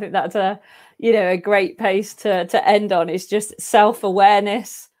 I think that's a great place to end on. It's just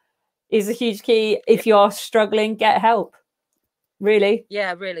self-awareness is a huge key. If you're struggling, get help. Really.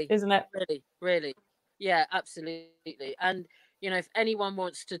 Yeah, really. Isn't it? Really. Yeah, absolutely. And, you know, if anyone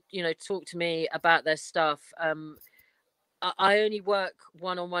wants to, you know, talk to me about their stuff, I only work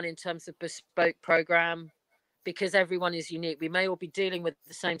one-on-one in terms of bespoke program, because everyone is unique. We may all be dealing with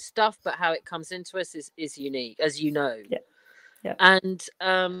the same stuff, but how it comes into us is unique, as you know. Yeah. And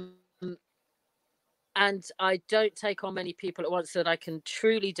I don't take on many people at once so that I can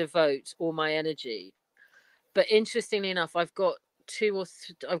truly devote all my energy. But interestingly enough, I've got two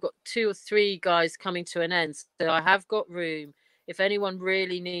or three guys coming to an end, so I have got room if anyone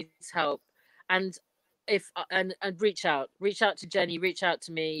really needs help. And if and reach out to Jenny, reach out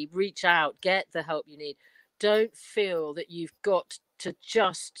to me, get the help you need. Don't feel that you've got to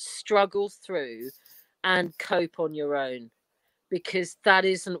just struggle through and cope on your own, because that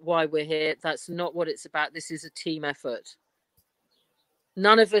isn't why we're here. That's not what it's about. This is a team effort.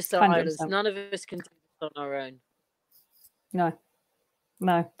 None of us are 100%. islands. None of us can do this on our own. No.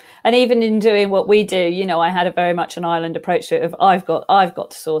 And even in doing what we do, you know, I had a very much an island approach to it of I've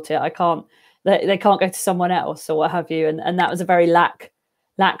got to sort it. I can't, they can't go to someone else or what have you. And that was a very lack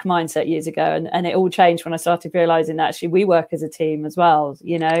mindset years ago. And it all changed when I started realizing that actually we work as a team as well,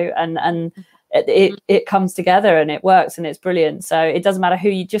 you know, and it comes together and it works and it's brilliant. So it doesn't matter who,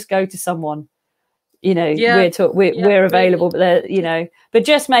 you just go to someone, you know, we're available, but they're, you know, but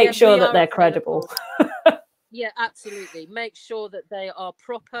just make sure that they're credible. Yeah, absolutely. Make sure that they are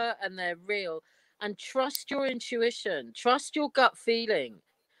proper and they're real, and trust your intuition, trust your gut feeling,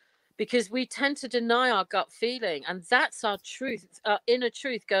 because we tend to deny our gut feeling, and that's our truth, our inner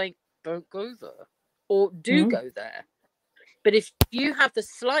truth going, don't go there, or do go there. But if you have the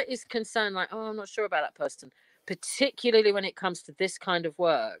slightest concern, like, oh, I'm not sure about that person, particularly when it comes to this kind of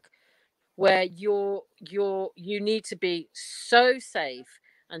work, where you need to be so safe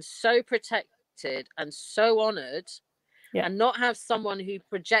and so protected and so honored, and not have someone who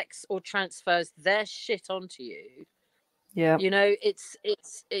projects or transfers their shit onto you. You know,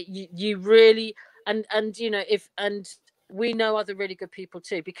 you really, and you know, and we know other really good people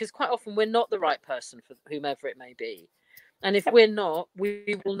too, because quite often we're not the right person for whomever it may be, and if we're not,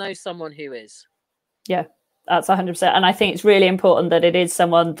 we will know someone who is. That's 100%. And I think it's really important that it is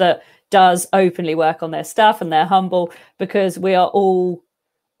someone that does openly work on their stuff and they're humble, because we are all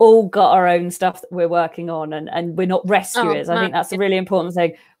got our own stuff that we're working on, and we're not rescuers. I think that's a really important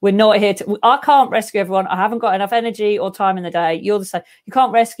thing. We're not here to, I can't rescue everyone. I haven't got enough energy or time in the day. You're the same. You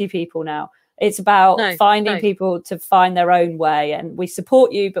can't rescue people now. It's about finding people to find their own way, and we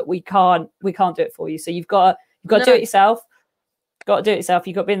support you, but we can't do it for you. So you've got to do it yourself. You've got to do it yourself.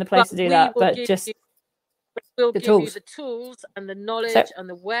 You've got to be in the place to do that. But we'll give you the tools and the knowledge and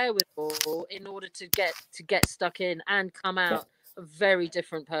the wherewithal in order to get stuck in and come out a very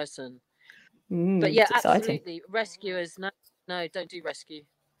different person. But yeah, absolutely, rescuers, no, don't do rescue.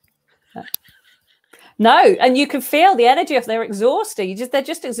 No, and you can feel the energy of they're exhausting. They're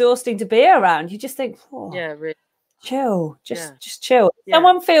just exhausting to be around. You just think, really chill, just chill.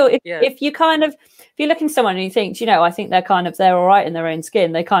 Someone feel if you're looking at someone and you think, you know, I think they're all right in their own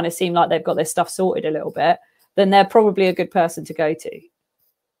skin, they kind of seem like they've got their stuff sorted a little bit, then they're probably a good person to go to.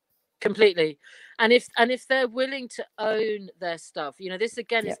 Completely. And if they're willing to own their stuff, you know, this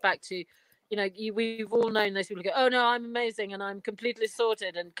again is back to, you know, we've all known those people who go, oh no, I'm amazing and I'm completely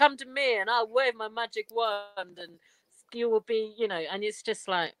sorted, and come to me and I'll wave my magic wand and you will be, you know, and it's just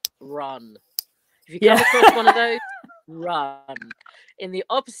like, run. If you come across one of those, run in the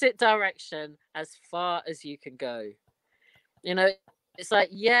opposite direction as far as you can go. You know, it's like,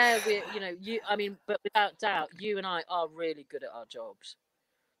 but without doubt, you and I are really good at our jobs.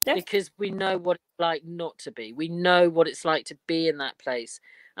 Because we know what it's like not to be. We know what it's like to be in that place.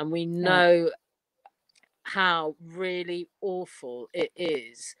 And we know how really awful it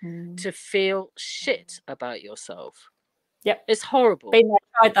is to feel shit about yourself. It's horrible. Been there,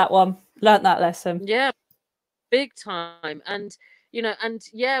 tried that one. Learned that lesson. Yeah, big time. And, you know, and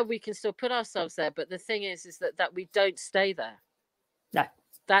we can still put ourselves there. But the thing is that we don't stay there. No.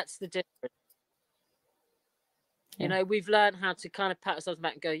 That's the difference. You know, we've learned how to kind of pat ourselves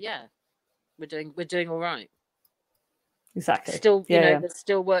back and go, we're doing all right. Exactly. Still, you know, there's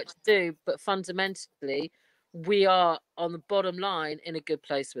still work to do, but fundamentally, we are on the bottom line in a good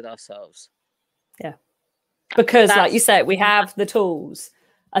place with ourselves. Yeah. Because, like you said, we have the tools,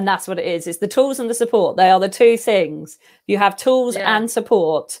 and that's what it is. It's the tools and the support. They are the two things. If you have tools and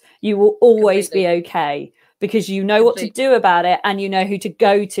support, you will always be okay, because you know what to do about it, and you know who to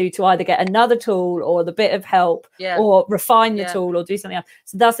go to either get another tool or the bit of help or refine the tool or do something else.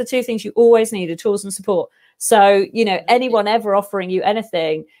 So that's the two things you always need, are tools and support. So, you know, anyone ever offering you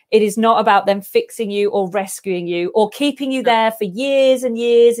anything, it is not about them fixing you or rescuing you or keeping you there for years and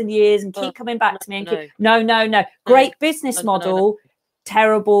years and years and keep coming back to me. And no. Great business model.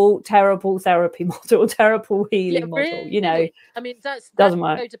 Terrible therapy model, terrible healing model, you know. I mean, that's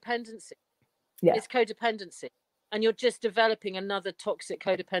work. Codependency. It's codependency, and you're just developing another toxic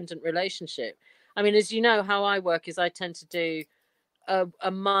codependent relationship. I mean, as you know, how I work is I tend to do a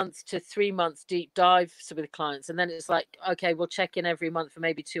month to 3 months deep dives with clients, and then it's like, okay, we'll check in every month for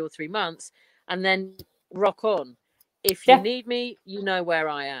maybe 2 or 3 months, and then rock on. If you need me, you know where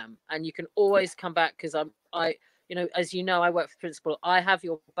I am, and you can always come back, because you know, as you know, I work for Principal. I have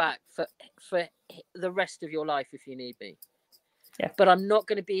your back for the rest of your life if you need me. Yeah. But I'm not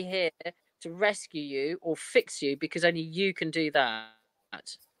going to be here to rescue you or fix you, because only you can do that.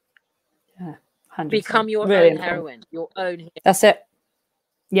 Yeah, 100%. Become your really own important. heroine, your own hero. That's it.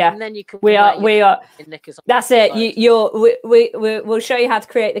 Yeah, And then you can we are. knickers on. That's it. We'll show you how to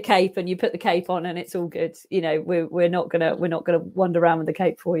create the cape, and you put the cape on, and it's all good. You know, we're not gonna wander around with the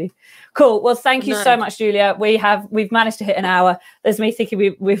cape for you. Cool. Well, thank you so much, Julia. We've managed to hit an hour. There's me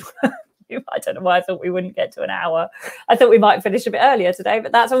thinking we've I don't know why I thought we wouldn't get to an hour. I thought we might finish a bit earlier today,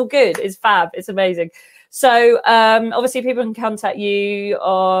 but that's all good. It's fab. It's amazing. So obviously people can contact you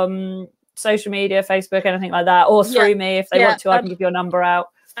on social media, Facebook, anything like that, or through me if they want to. I can give your number out.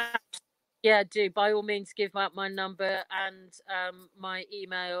 Yeah, do by all means give out my number and my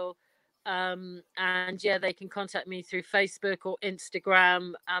email, and yeah, they can contact me through Facebook or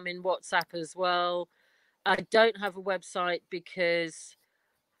Instagram. I'm in WhatsApp as well. I don't have a website because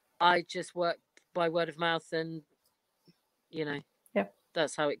I just work by word of mouth, and you know,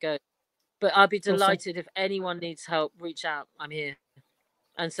 that's how it goes. But I'll be delighted if anyone needs help. Reach out. I'm here,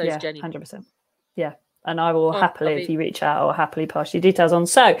 and so is Jenny. 100%. Yeah. And I will happily, if you reach out, I'll happily pass your details on.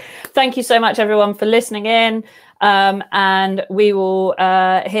 So thank you so much, everyone, for listening in. And we will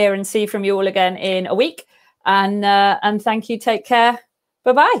hear and see from you all again in a week. And thank you. Take care.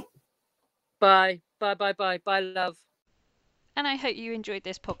 Bye-bye. Bye. Bye, bye, bye. Bye, love. And I hope you enjoyed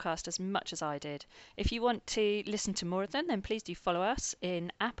this podcast as much as I did. If you want to listen to more of them, then please do follow us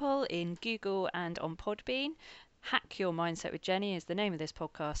in Apple, in Google, and on Podbean. Hack Your Mindset with Jenny is the name of this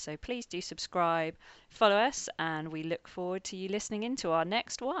podcast, so please do subscribe, follow us, and we look forward to you listening into our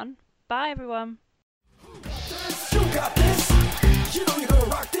next one. Bye, everyone. You got this. You know you're gonna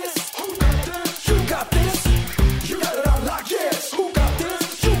rock this. You got this.